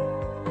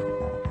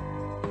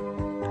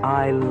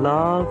 I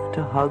love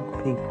to hug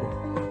people.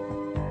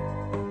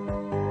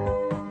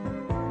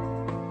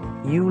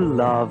 You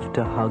love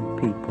to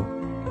hug people.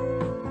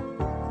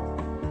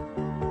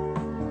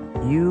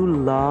 You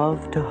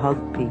love to hug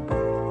people.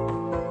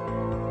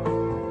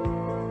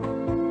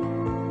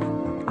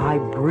 I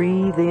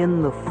breathe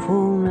in the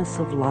fullness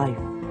of life.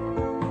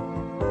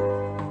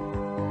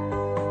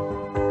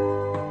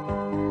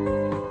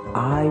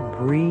 I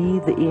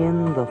breathe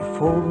in the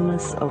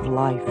fullness of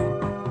life.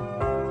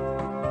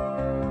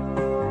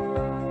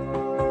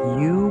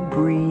 You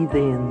breathe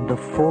in the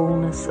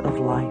fullness of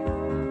life.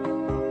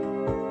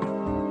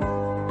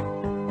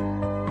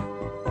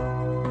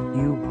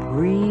 You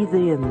breathe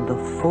in the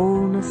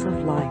fullness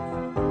of life.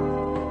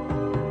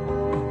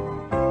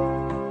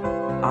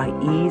 I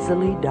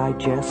easily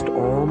digest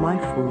all my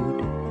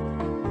food.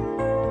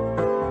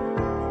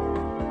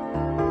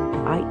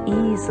 I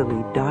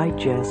easily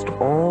digest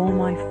all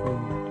my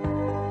food.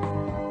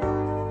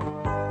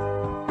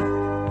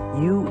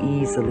 You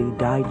easily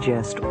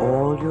digest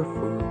all your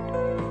food.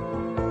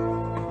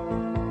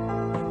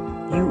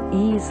 You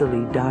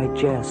easily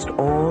digest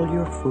all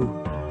your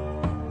food.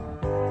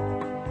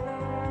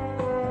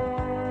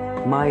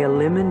 My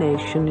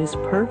elimination is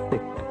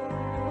perfect.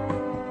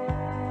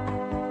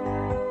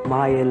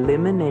 My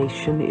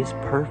elimination is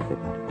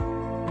perfect.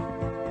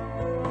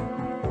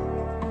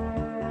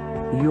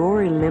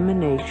 Your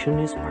elimination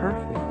is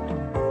perfect.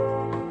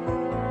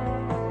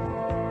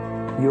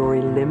 Your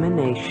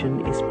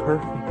elimination is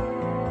perfect.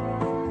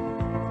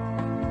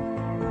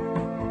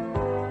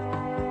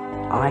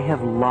 I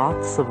have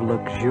lots of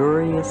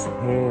luxurious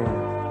hair.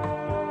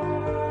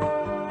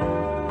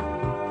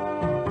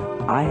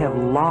 I have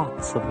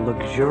lots of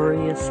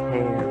luxurious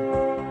hair.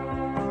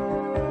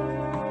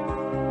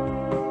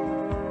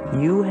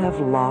 You have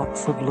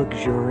lots of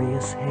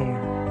luxurious hair.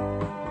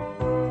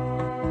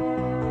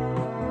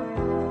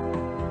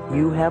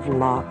 You have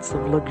lots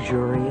of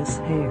luxurious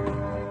hair.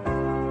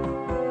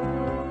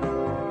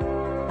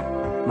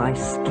 My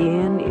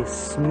skin is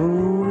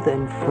smooth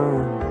and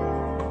firm.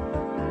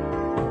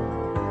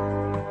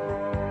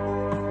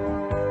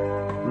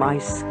 My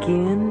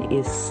skin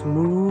is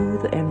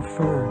smooth and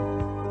firm.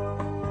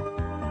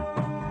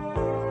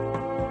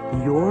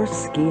 Your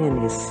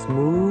skin is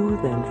smooth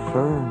and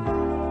firm.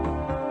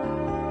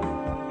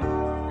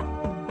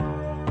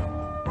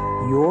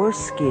 Your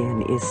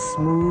skin is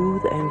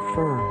smooth and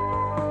firm.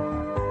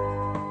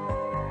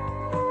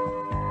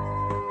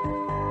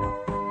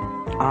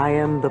 I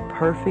am the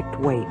perfect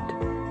weight.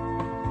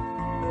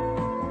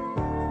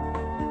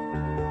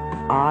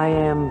 I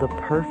am the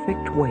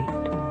perfect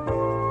weight.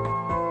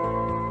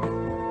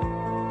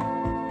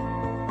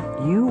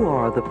 You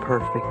are the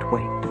perfect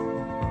weight.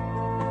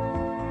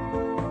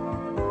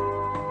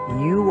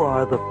 You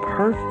are the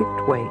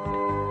perfect weight.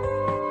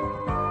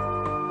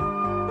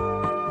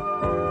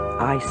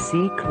 I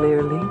see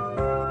clearly.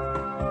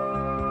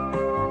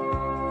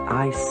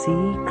 I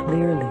see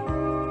clearly.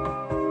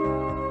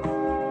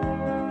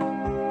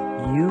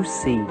 You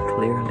see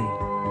clearly.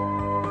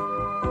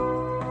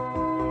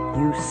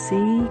 You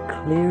see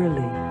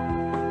clearly.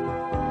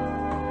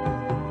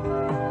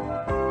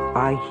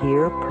 I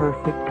hear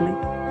perfectly.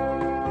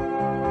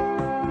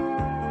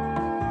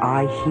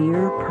 I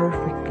hear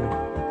perfectly.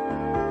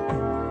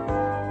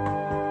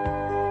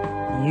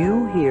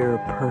 You hear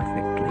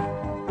perfectly.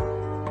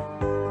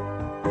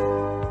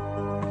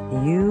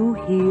 You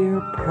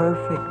hear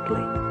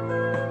perfectly.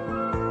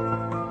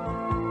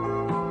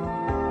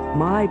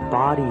 My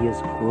body is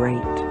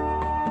great.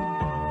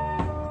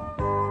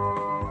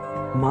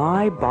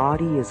 My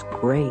body is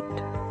great.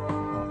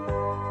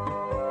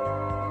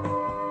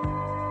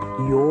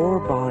 Your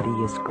body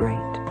is great.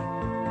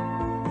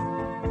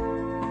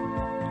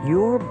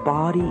 Your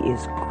body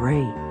is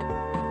great.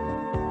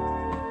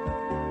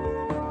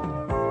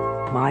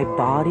 My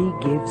body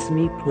gives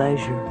me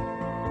pleasure.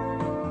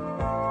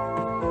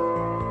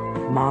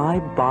 My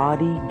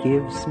body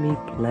gives me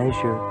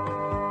pleasure.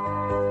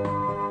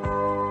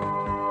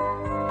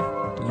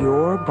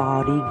 Your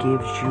body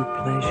gives you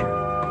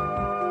pleasure.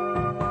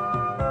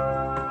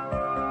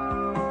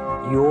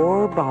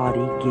 Your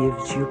body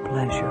gives you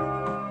pleasure.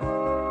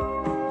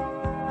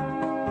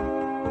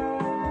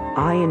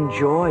 I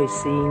enjoy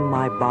seeing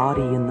my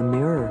body in the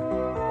mirror.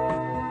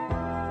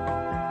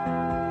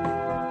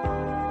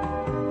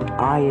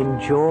 I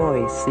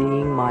enjoy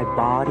seeing my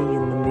body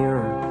in the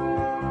mirror.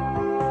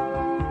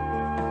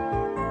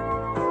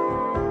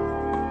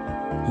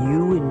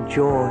 You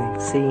enjoy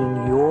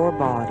seeing your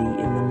body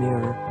in the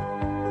mirror.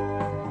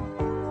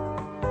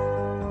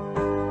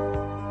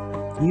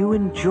 You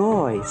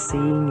enjoy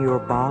seeing your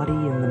body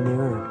in the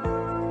mirror.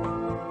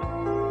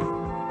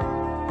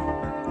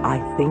 I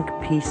think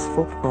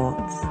peaceful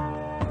thoughts.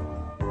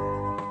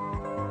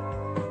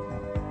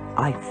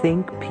 I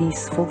think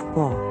peaceful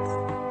thoughts.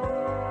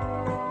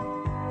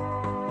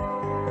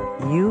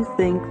 You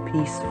think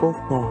peaceful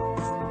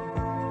thoughts.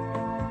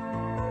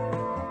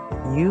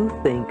 You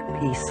think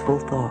peaceful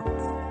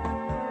thoughts.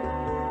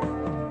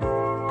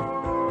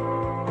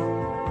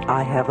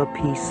 I have a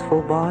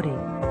peaceful body.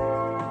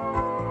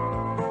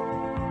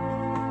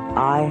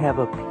 I have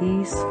a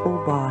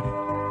peaceful body.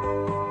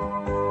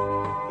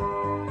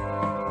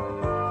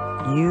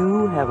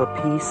 You have a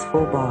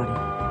peaceful body.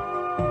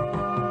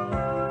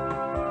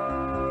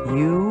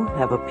 You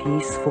have a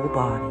peaceful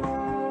body.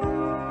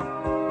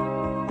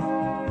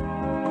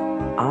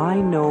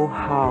 I know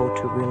how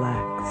to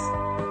relax.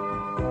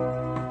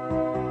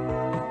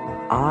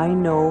 I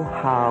know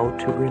how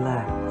to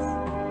relax.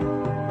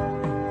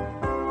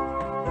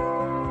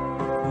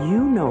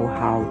 You know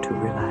how to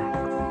relax.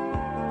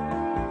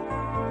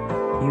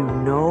 You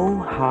know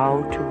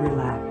how to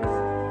relax.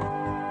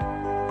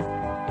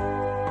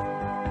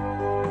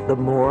 The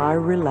more I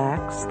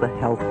relax, the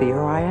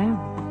healthier I am.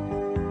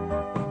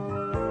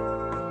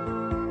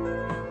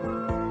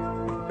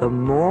 The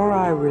more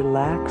I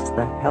relax,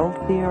 the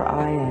healthier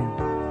I am.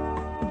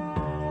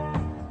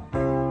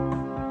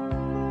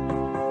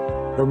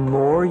 The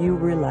more you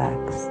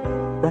relax,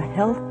 the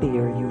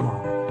healthier you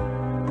are.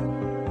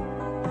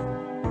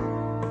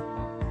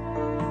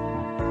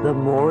 The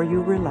more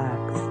you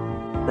relax,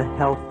 the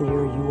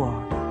healthier you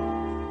are.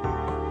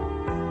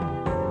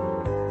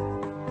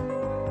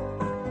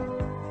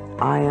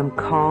 I am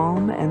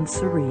calm and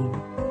serene.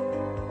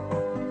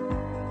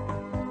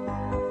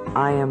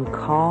 I am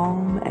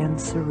calm and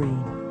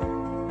serene.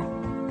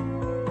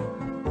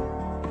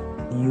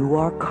 You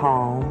are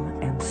calm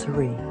and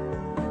serene.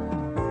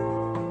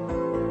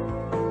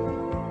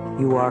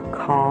 You are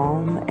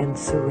calm and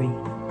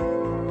serene.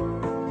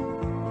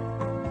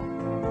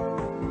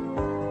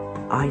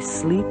 I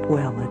sleep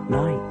well at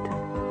night.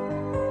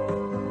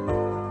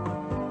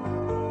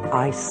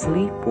 I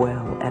sleep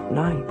well at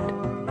night.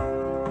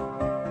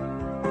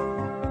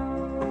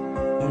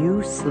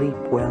 You sleep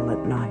well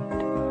at night.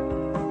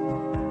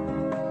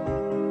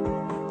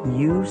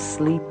 You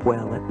sleep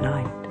well at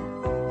night.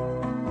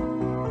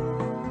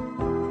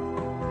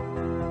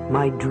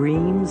 My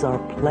dreams are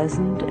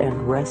pleasant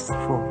and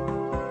restful.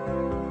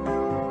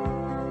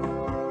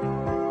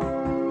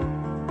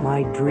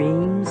 My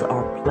dreams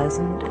are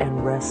pleasant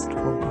and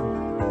restful.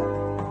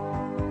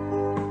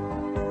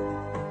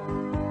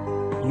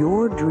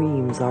 Your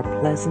dreams are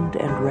pleasant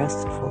and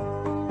restful.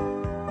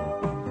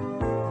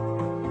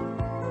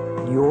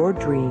 Your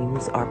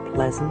dreams are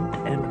pleasant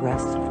and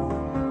restful.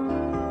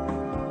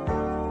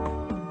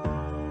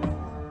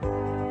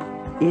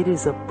 It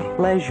is a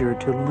pleasure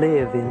to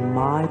live in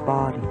my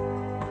body.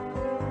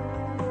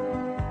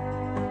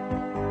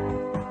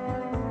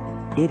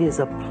 It is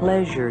a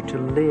pleasure to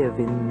live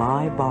in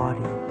my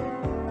body.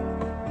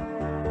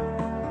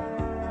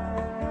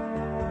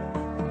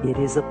 It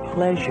is a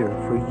pleasure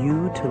for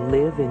you to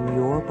live in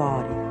your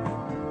body.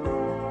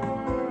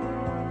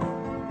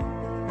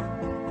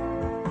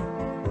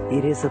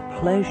 It is a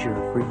pleasure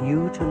for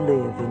you to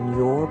live in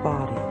your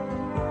body.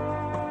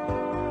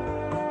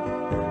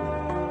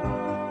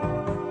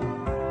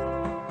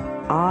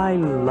 I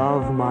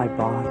love my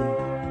body.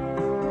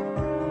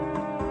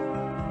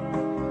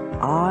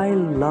 I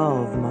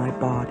love my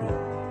body.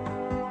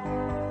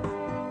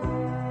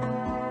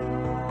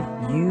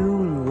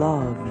 You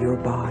love your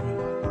body.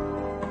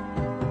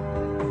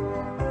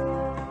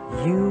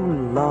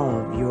 You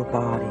love your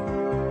body.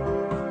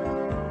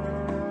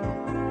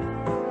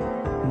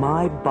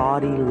 My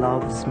body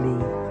loves me.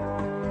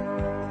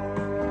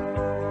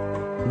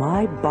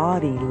 My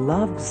body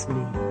loves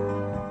me.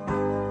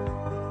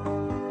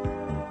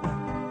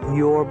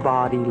 Your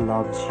body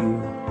loves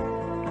you.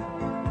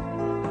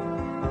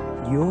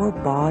 Your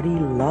body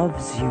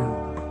loves you.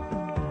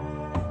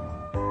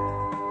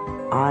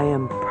 I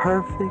am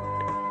perfect,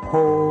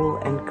 whole,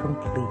 and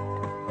complete.